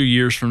it's 2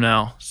 years from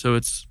now. So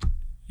it's,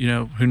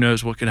 who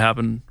knows what could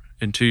happen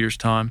in 2 years'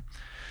 time.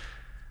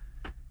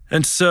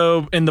 And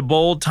so in the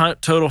bold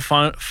total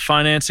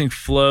financing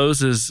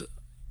flows is,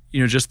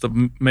 just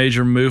the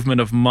major movement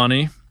of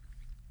money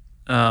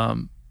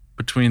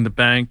between the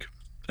bank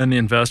and the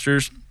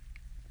investors.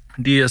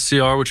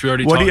 DSCR, which we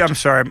already talked about. I'm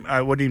sorry.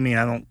 What do you mean?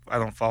 I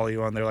don't follow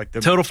you on there. Like the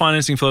total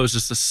financing flow is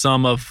just the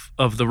sum of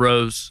the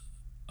rows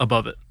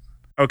above it.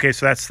 Okay,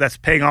 so that's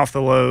paying off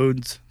the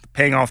loans,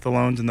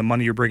 and the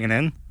money you're bringing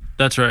in.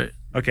 That's right.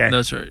 Okay,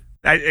 that's right.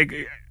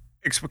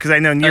 Because I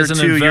know in year as an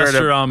 2,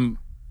 investor, you're at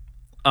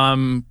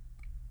I'm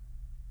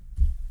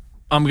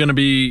going to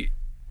be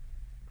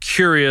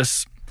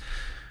curious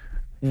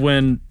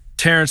when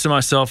Terrence and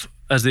myself,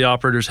 as the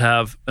operators,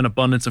 have an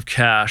abundance of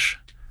cash.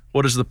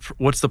 what's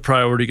the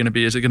priority going to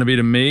be? Is it going to be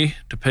to me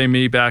to pay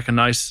me back a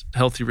nice,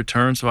 healthy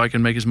return so I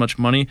can make as much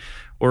money,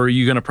 or are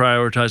you going to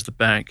prioritize the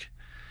bank?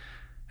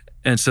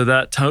 And so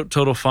that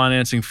total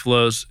financing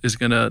flows is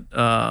going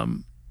to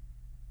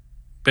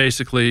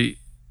basically,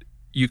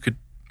 you could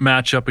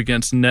match up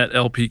against net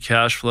LP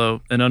cash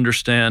flow and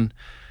understand,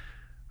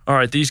 all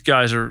right, these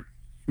guys are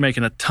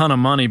making a ton of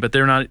money, but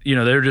they're not,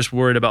 they're just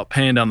worried about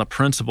paying down the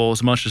principal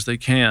as much as they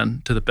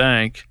can to the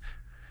bank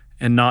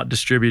and not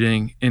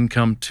distributing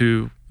income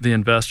to the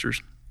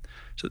investors.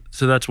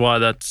 So that's why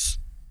that's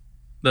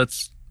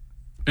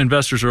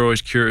investors are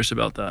always curious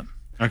about that.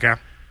 Okay.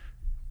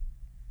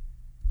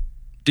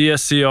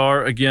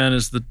 DSCR, again,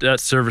 is the debt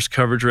service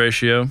coverage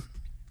ratio.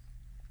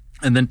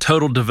 And then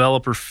total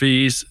developer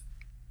fees.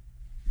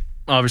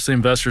 Obviously,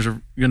 investors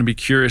are going to be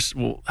curious,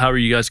 well, how are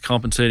you guys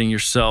compensating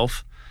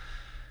yourself?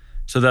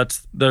 So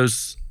that's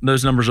those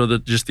numbers are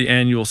just the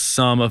annual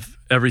sum of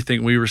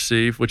everything we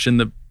receive, which in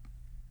the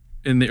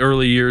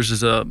early years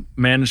is a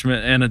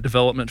management and a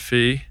development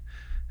fee.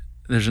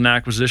 There's an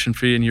acquisition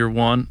fee in year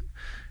one.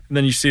 And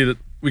then you see that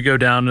we go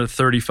down to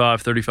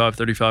 35,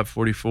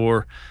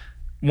 44.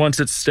 Once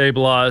it's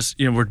stabilized,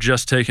 we're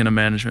just taking a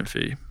management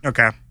fee.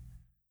 Okay.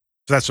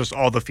 So that's just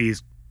all the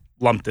fees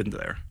lumped into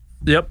there.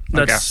 Yep.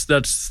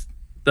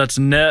 That's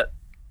net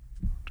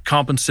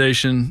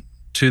compensation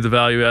to the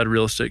value-add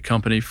real estate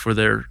company for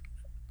their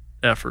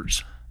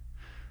efforts.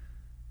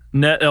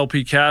 Net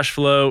LP cash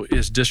flow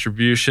is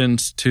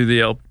distributions to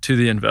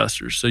the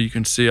investors. So you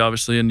can see,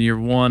 obviously, in year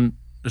one,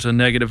 there's a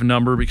negative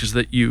number because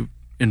that you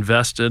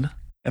invested.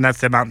 And that's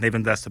the amount they've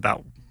invested,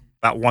 about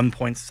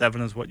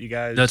 1.7 is what you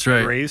guys that's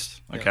right.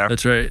 raised? Okay.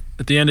 That's right.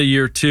 At the end of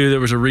year two, there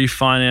was a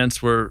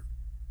refinance where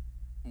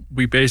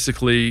we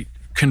basically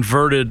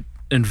converted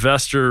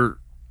investor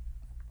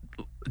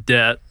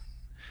debt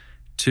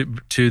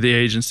to the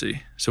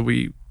agency. So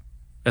we,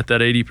 at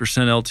that 80%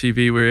 LTV,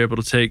 we were able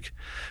to take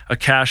a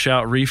cash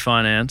out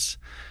refinance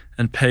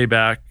and pay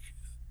back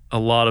a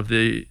lot of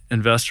the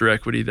investor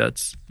equity.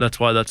 That's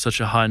why that's such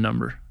a high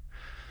number.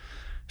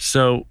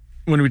 So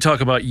when we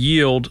talk about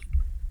yield,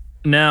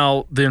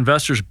 now the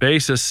investor's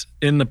basis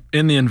in the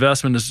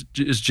investment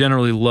is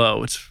generally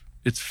low. It's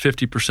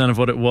 50% of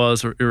what it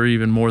was, or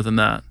even more than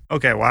that.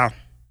 Okay, wow.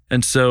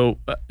 And so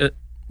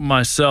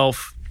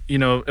myself,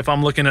 if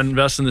I'm looking at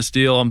investing in this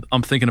deal,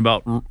 I'm thinking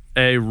about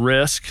a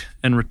risk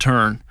and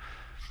return.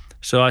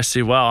 So I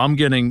see, wow, I'm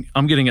getting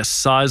a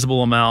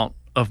sizable amount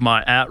of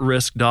my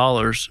at-risk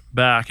dollars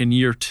back in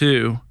year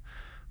two,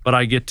 but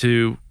I get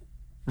to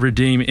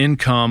redeem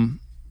income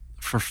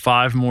for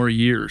 5 more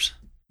years.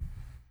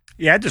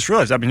 Yeah, I just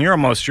realized,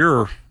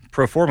 you're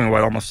pro-forming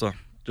almost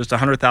just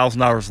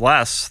 $100,000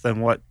 less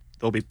than what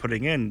they'll be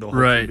putting in.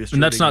 Right,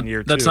 and that's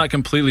not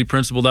completely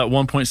principal. That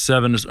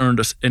 1.7 has earned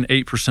us an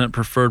 8%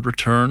 preferred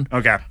return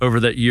over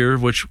that year,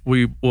 which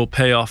we will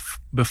pay off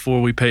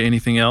before we pay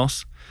anything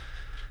else.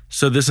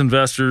 So this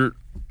investor,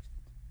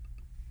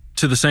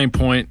 to the same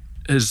point,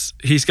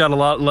 he's got a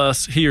lot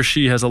less. He or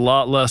she has a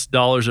lot less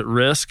dollars at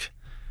risk,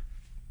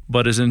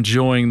 but is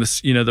enjoying this,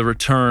 the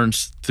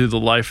returns through the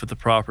life of the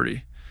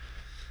property.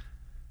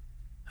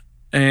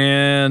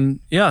 And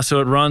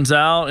so it runs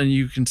out, and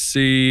you can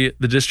see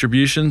the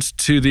distributions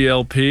to the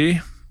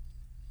LP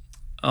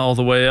all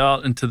the way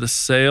out into the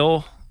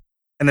sale.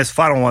 And this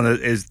final one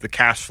is the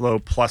cash flow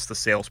plus the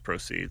sales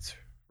proceeds,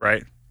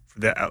 right?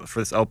 For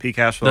this LP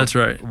cash flow? That's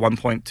right.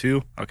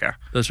 1.2? Okay.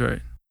 That's right.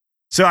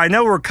 So I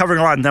know we're covering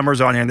a lot of numbers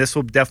on here, and this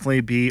will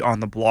definitely be on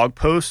the blog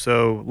post.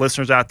 So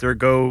listeners out there,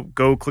 go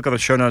click on the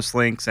show notes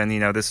links, and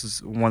this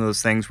is one of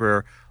those things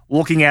where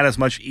looking at it is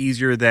much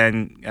easier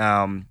than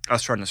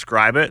us trying to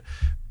describe it.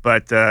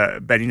 But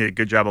Ben, you did a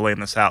good job of laying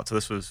this out, so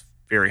this was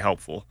very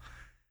helpful.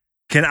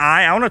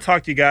 I want to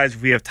talk to you guys,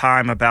 if we have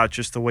time, about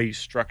just the way you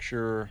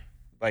structure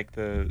like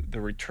the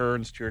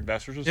returns to your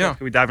investors and stuff.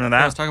 Can we dive into that?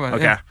 Yeah, let's talk about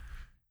it. Okay.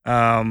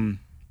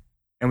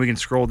 And we can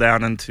scroll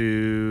down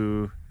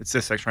into, it's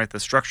this section, right? The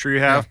structure you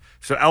have. Yeah.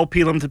 So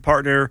LP limited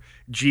partner,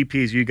 GP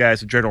is you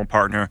guys, a general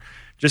partner.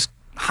 Just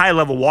high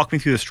level, walk me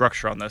through the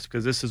structure on this,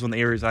 because this is one of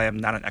the areas I am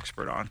not an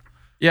expert on.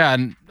 Yeah,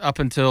 and up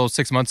until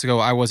 6 months ago,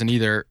 I wasn't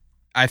either.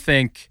 I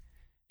think,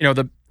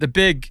 the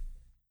big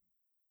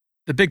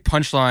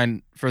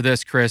punchline for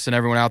this, Chris, and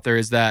everyone out there,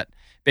 is that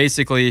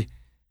basically,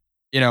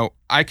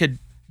 I could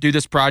do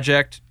this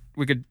project.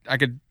 I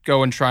could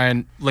go and try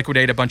and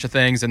liquidate a bunch of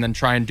things and then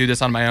try and do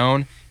this on my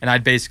own, and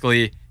I'd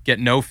basically get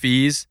no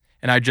fees,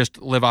 and I'd just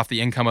live off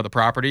the income of the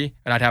property,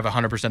 and I'd have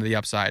 100% of the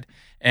upside.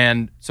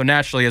 And so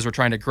naturally, as we're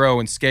trying to grow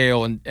and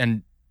scale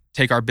and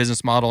take our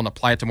business model and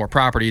apply it to more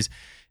properties,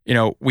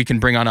 we can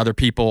bring on other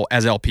people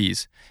as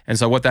LPs. And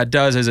so what that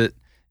does is it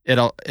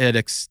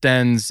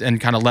extends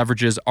and kind of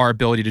leverages our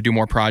ability to do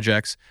more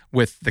projects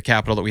with the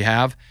capital that we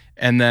have.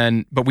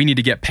 But we need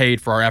to get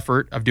paid for our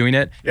effort of doing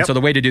it. Yep. And so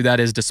the way to do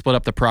that is to split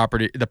up the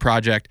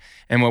project.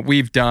 And what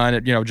we've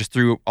done, just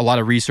through a lot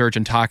of research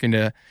and talking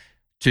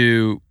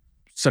to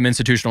some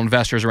institutional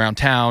investors around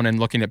town and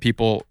looking at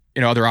people,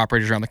 other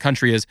operators around the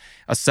country, is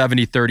a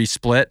 70-30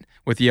 split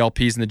with the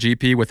LPs and the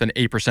GP with an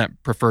 8%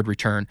 preferred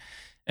return.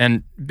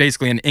 And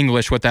basically in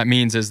English, what that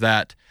means is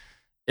that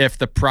if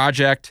the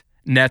project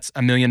nets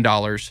 $1 million,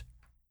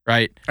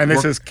 right? And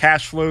this is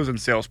cash flows and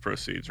sales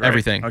proceeds, right?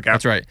 Everything. Okay.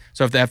 That's right.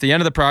 So if at the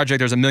end of the project,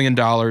 there's $1 million,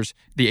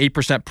 the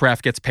 8%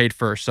 pref gets paid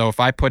first. So if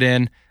I put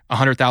in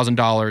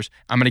 $100,000,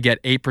 I'm going to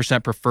get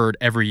 8% preferred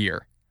every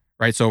year,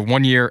 right? So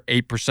 1 year,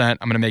 8%,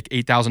 I'm going to make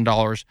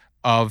 $8,000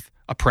 of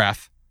a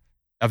pref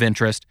of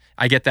interest.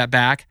 I get that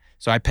back.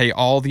 So I pay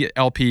all the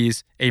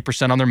LPs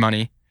 8% on their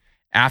money.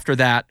 After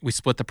that, we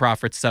split the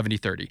profits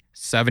 70-30.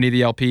 70 to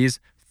the LPs,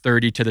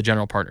 30 to the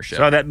general partnership.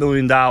 So that $1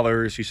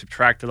 million, you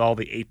subtracted all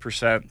the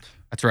 8%.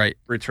 That's right.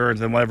 Returns,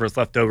 and whatever's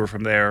left over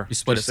from there. You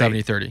split it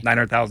 70-30.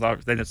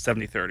 $900,000, then it's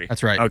 70-30.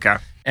 That's right. Okay.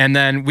 And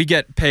then we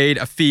get paid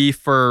a fee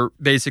for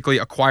basically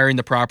acquiring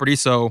the property.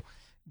 So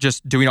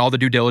just doing all the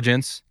due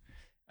diligence,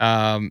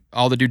 all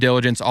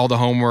the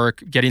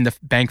homework, getting the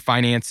bank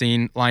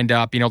financing lined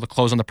up, being able to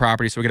close on the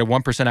property. So we get a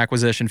 1%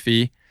 acquisition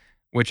fee,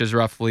 which is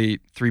roughly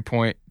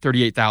 $3.8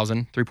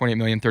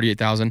 million,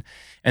 $38,000.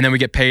 And then we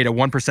get paid a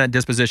 1%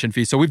 disposition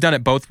fee. So we've done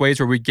it both ways,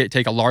 where we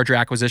take a larger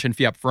acquisition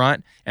fee up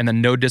front and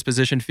then no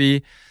disposition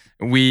fee.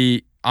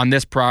 On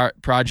this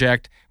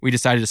project, we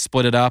decided to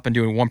split it up and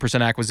do a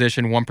 1%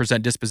 acquisition,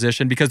 1%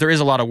 disposition, because there is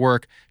a lot of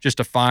work just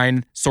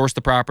to source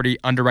the property,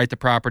 underwrite the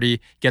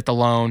property, get the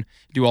loan,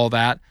 do all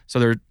that.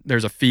 So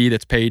there's a fee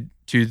that's paid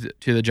to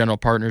the general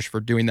partners for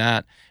doing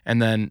that.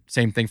 And then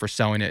same thing for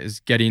selling it,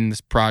 is getting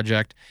this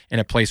project in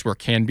a place where it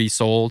can be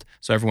sold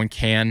so everyone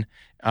can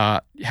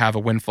have a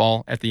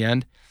windfall at the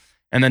end.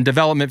 And then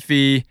development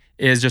fee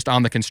is just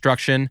on the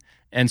construction.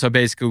 And so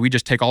basically we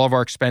just take all of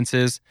our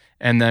expenses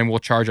and then we'll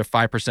charge a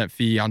 5%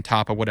 fee on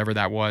top of whatever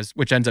that was,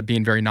 which ends up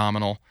being very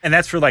nominal. And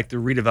that's for like the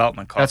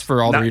redevelopment cost. That's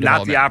for all the redevelopment.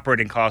 Not the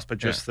operating cost, but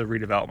just the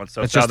redevelopment.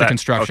 So it's just the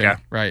construction,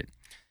 okay. Right.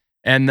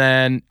 And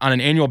then on an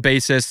annual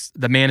basis,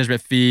 the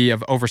management fee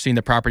of overseeing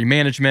the property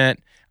management,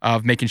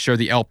 of making sure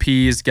the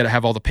LPs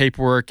have all the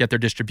paperwork, get their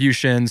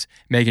distributions,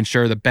 making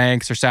sure the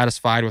banks are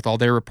satisfied with all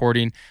their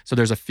reporting. So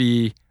there's a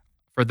fee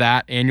for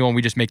that annual, and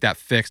we just make that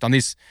fixed. On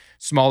these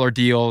smaller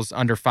deals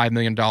under $5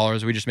 million,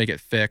 we just make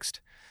it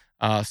fixed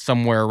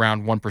somewhere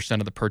around 1%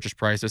 of the purchase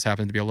price. This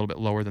happens to be a little bit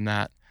lower than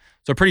that.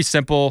 So pretty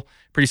simple,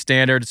 pretty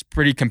standard. It's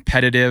pretty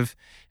competitive.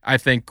 I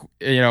think,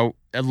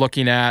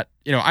 looking at,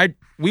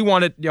 we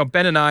wanted,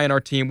 Ben and I and our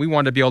team, we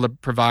wanted to be able to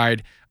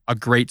provide a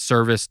great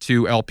service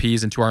to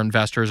LPs and to our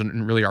investors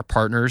and really our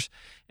partners.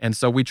 And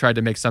so we tried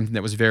to make something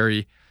that was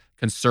very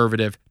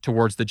conservative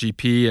towards the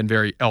GP and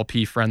very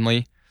LP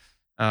friendly.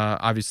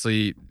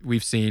 Obviously,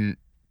 we've seen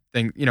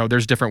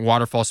there's different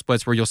waterfall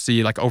splits where you'll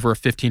see like over a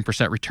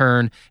 15%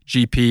 return.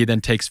 GP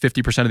then takes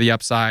 50% of the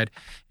upside,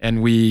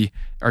 and we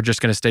are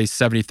just going to stay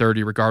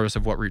 70-30 regardless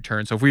of what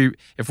return. So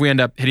if we end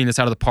up hitting this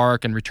out of the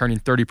park and returning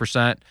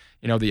 30%,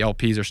 the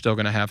LPs are still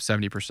going to have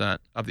 70%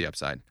 of the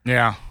upside.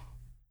 Yeah,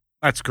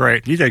 that's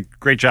great. You did a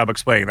great job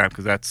explaining that,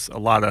 because that's a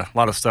lot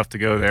of stuff to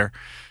go there.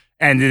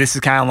 And this is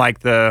kind of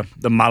like the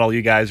model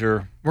you guys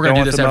are. We're going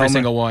to do this every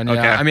single one.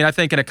 Okay. Yeah. I mean, I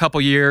think in a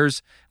couple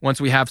years, once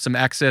we have some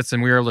exits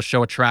and we're able to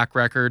show a track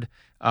record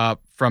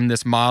from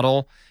this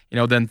model,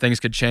 then things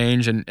could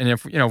change. And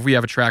if we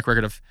have a track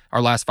record of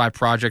our last 5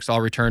 projects all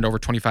returned over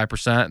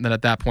 25%, and then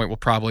at that point we'll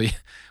probably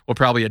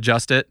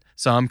adjust it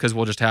some, because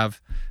we'll just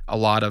have a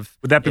lot of.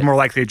 Would that be more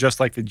likely just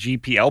like the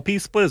GP-LP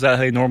split? Is that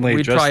how they normally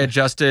adjust? We'd probably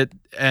adjust it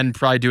and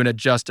probably do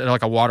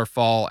like a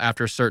waterfall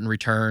after a certain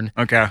return.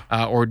 Okay.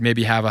 Or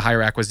maybe have a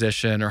higher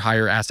acquisition or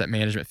higher asset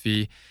management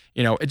fee.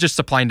 It's just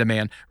supply and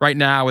demand. Right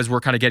now, as we're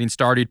kind of getting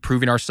started,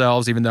 proving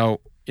ourselves, even though,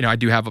 I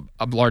do have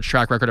a large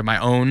track record of my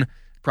own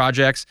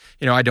projects,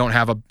 I don't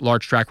have a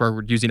large track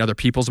record using other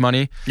people's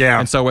money. Yeah.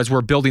 And so as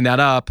we're building that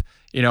up,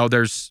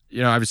 there's,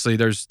 obviously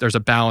there's a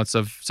balance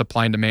of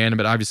supply and demand,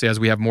 but obviously as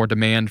we have more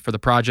demand for the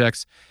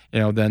projects,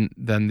 then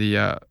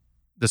the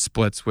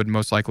splits would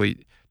most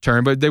likely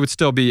turn, but they would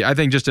still be, I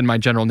think, just in my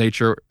general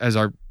nature, as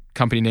our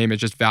company name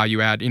is just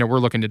value add. We're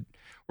looking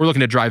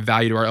to drive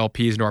value to our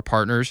LPs and to our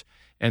partners.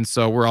 And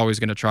so we're always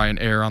going to try and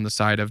err on the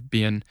side of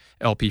being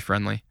LP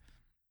friendly.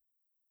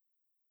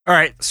 All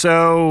right.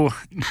 So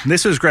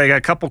this is great. I got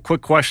a couple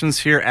quick questions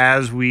here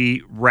as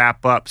we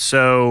wrap up.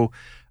 So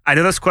I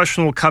know this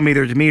question will come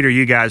either to me or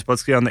you guys, but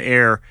let's get on the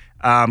air.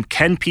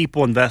 Can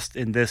people invest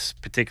in this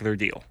particular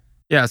deal?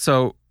 Yeah.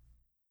 So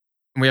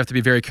we have to be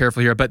very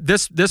careful here, but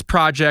this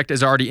project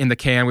is already in the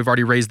can. We've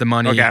already raised the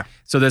money. Okay.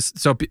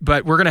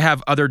 But we're going to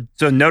have other.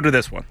 So no to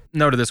this one.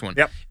 No to this one.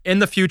 Yep. In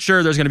the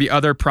future, there's going to be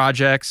other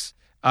projects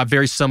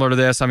very similar to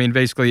this. I mean,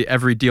 basically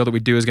every deal that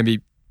we do is going to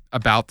be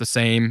about the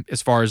same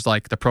as far as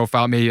like the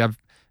profile. Maybe you have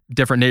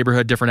different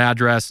neighborhood, different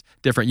address,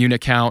 different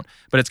unit count,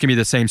 but it's going to be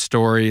the same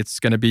story.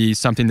 It's going to be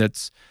something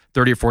that's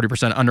 30 or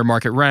 40% under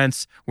market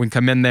rents. We can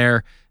come in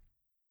there,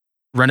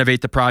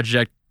 renovate the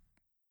project,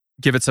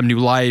 give it some new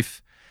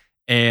life,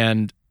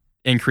 and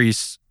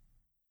increase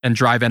and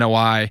drive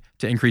NOI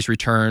to increase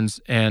returns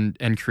and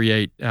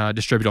create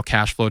distributable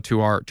cash flow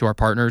to our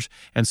partners.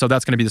 And so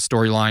that's going to be the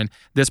storyline.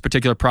 This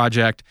particular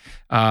project,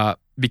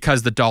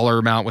 because the dollar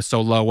amount was so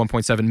low,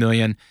 1.7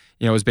 million,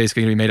 it was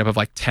basically going to be made up of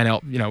like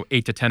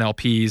 8 to 10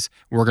 LPs.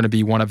 We're going to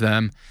be one of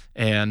them.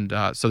 And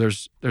so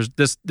there's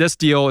this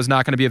deal is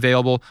not going to be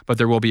available, but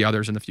there will be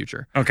others in the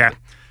future. Okay.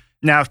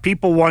 Now, if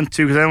people want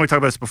to, because I know we talked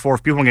about this before,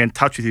 if people want to get in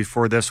touch with you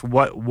for this,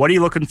 what are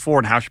you looking for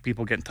and how should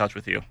people get in touch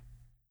with you?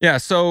 Yeah.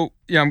 So,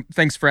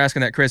 thanks for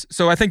asking that, Chris.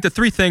 So I think the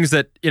three things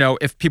that,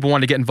 if people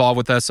want to get involved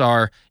with us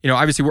are,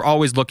 obviously we're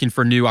always looking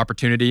for new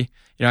opportunity.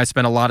 I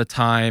spend a lot of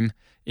time,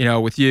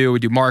 with you. We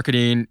do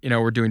marketing,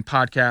 we're doing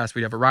podcasts.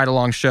 We have a ride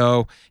along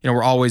show.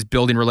 We're always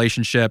building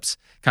relationships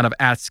kind of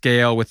at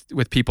scale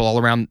with people all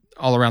around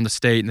the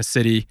state and the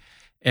city.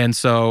 And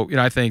so,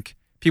 I think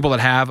people that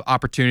have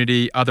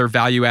opportunity, other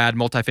value add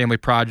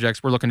multifamily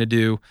projects, we're looking to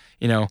do,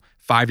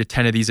 5 to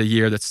 10 of these a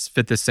year that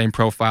fit this same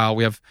profile.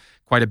 We have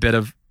quite a bit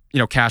of,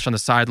 cash on the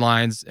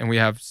sidelines, and we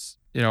have,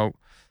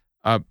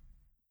 a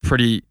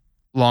pretty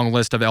long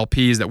list of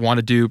LPs that want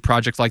to do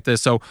projects like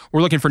this. So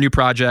we're looking for new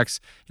projects,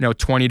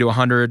 20 to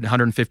 100,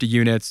 150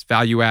 units,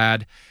 value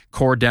add,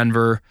 core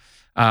Denver.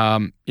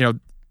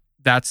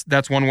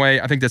 That's one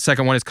way. I think the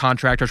second one is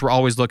contractors. We're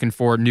always looking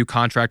for new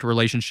contractor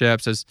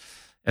relationships as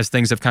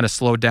things have kind of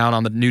slowed down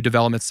on the new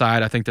development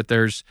side. I think that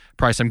there's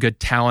probably some good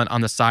talent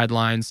on the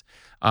sidelines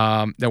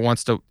that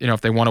wants to,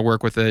 if they want to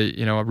work with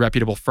a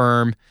reputable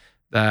firm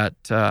that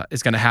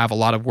is going to have a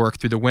lot of work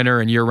through the winter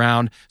and year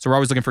round. So we're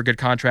always looking for good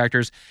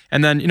contractors.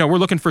 And then, we're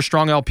looking for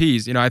strong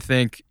LPs. I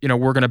think,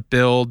 we're going to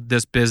build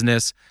this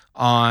business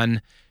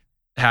on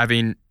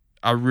having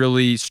a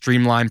really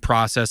streamlined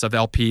process of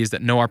LPs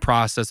that know our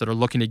process, that are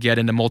looking to get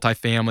into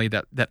multifamily,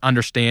 that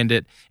understand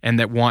it, and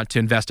that want to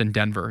invest in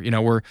Denver.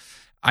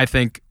 I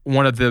think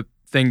one of the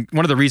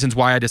reasons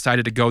why I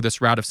decided to go this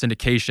route of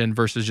syndication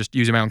versus just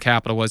using my own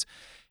capital was,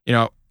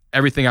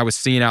 everything I was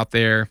seeing out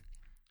there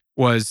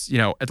was,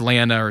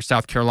 Atlanta or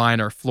South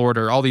Carolina or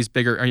Florida, or all these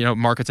bigger,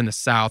 markets in the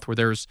South where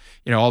there's,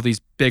 all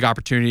these big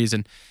opportunities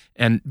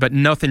but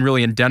nothing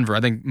really in Denver.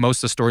 I think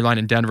most of the storyline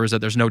in Denver is that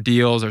there's no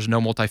deals, there's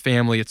no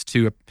multifamily.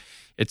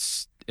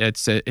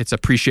 It's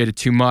appreciated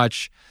too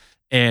much,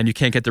 and you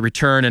can't get the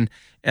return.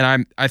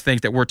 And I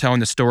think that we're telling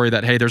the story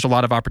that, hey, there's a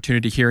lot of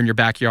opportunity here in your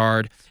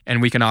backyard,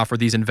 and we can offer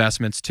these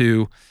investments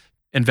to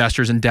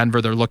investors in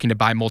Denver that are looking to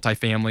buy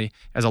multifamily,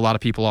 as a lot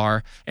of people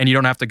are. And you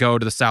don't have to go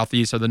to the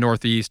Southeast or the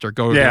Northeast or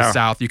go to the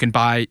South. You can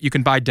buy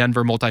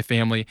Denver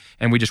multifamily,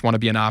 and we just want to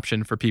be an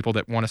option for people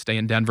that want to stay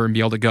in Denver and be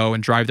able to go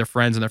and drive their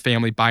friends and their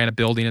family, buy in a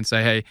building and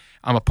say, hey,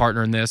 I'm a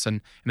partner in this, and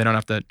they don't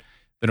have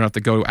to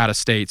go out of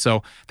state.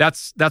 So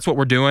that's what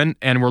we're doing,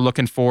 and we're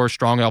looking for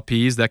strong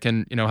LPs that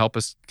can, help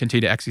us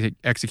continue to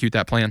execute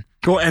that plan.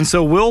 Cool. And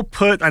so we'll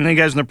put, I know you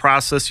guys in the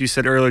process, you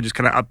said earlier, just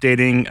kind of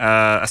updating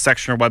a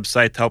section on our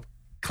website to help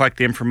collect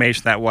the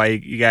information. That way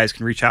you guys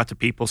can reach out to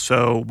people.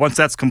 So once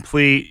that's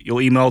complete,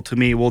 you'll email it to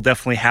me. We'll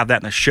definitely have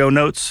that in the show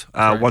notes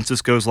once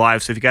this goes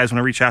live. So if you guys want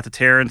to reach out to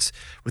Terrence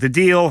with a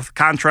deal,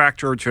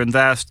 contractor, to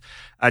invest,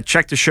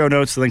 check the show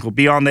notes. The link will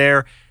be on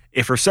there.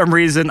 If for some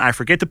reason I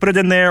forget to put it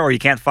in there or you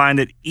can't find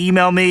it,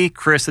 email me,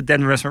 Chris at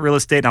Denver Investment Real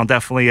Estate, and I'll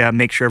definitely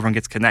make sure everyone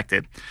gets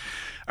connected.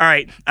 All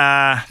right.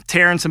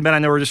 Terrence and Ben, I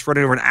know we're just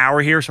running over an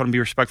hour here, so I want to be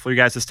respectful of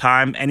you guys'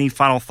 time. Any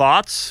final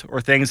thoughts or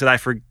things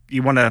that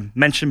you want to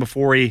mention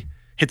before we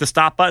hit the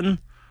stop button?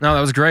 No, that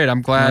was great.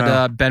 I'm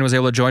glad Ben was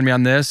able to join me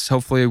on this.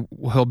 Hopefully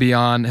he'll be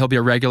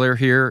a regular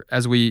here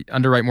as we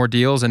underwrite more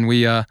deals, and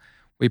we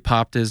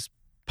popped his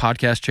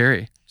podcast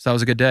cherry. So that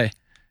was a good day. Is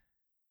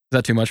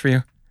that too much for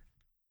you?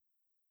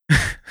 No,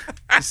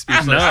 I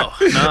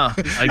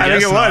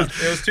think it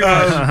was. It was too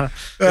much.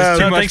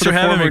 Thanks for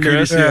having me,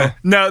 Chris.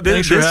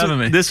 Thanks for having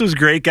me. This was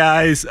great,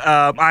 guys.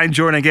 I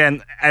enjoyed it.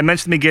 Again, I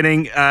mentioned in the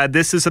beginning,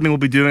 this is something we'll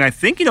be doing. I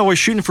think, we're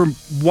shooting for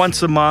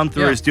once a month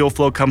or as deal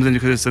flow comes in,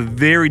 because it's a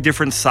very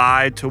different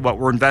side to what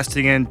we're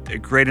investing in, a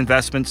great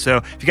investment. So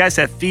if you guys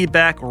have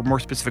feedback or more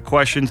specific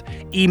questions,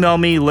 email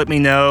me, let me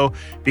know,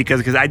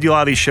 because I do a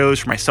lot of these shows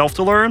for myself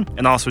to learn,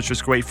 and also it's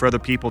just great for other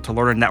people to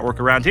learn and network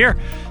around here.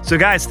 So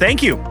guys,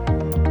 thank you.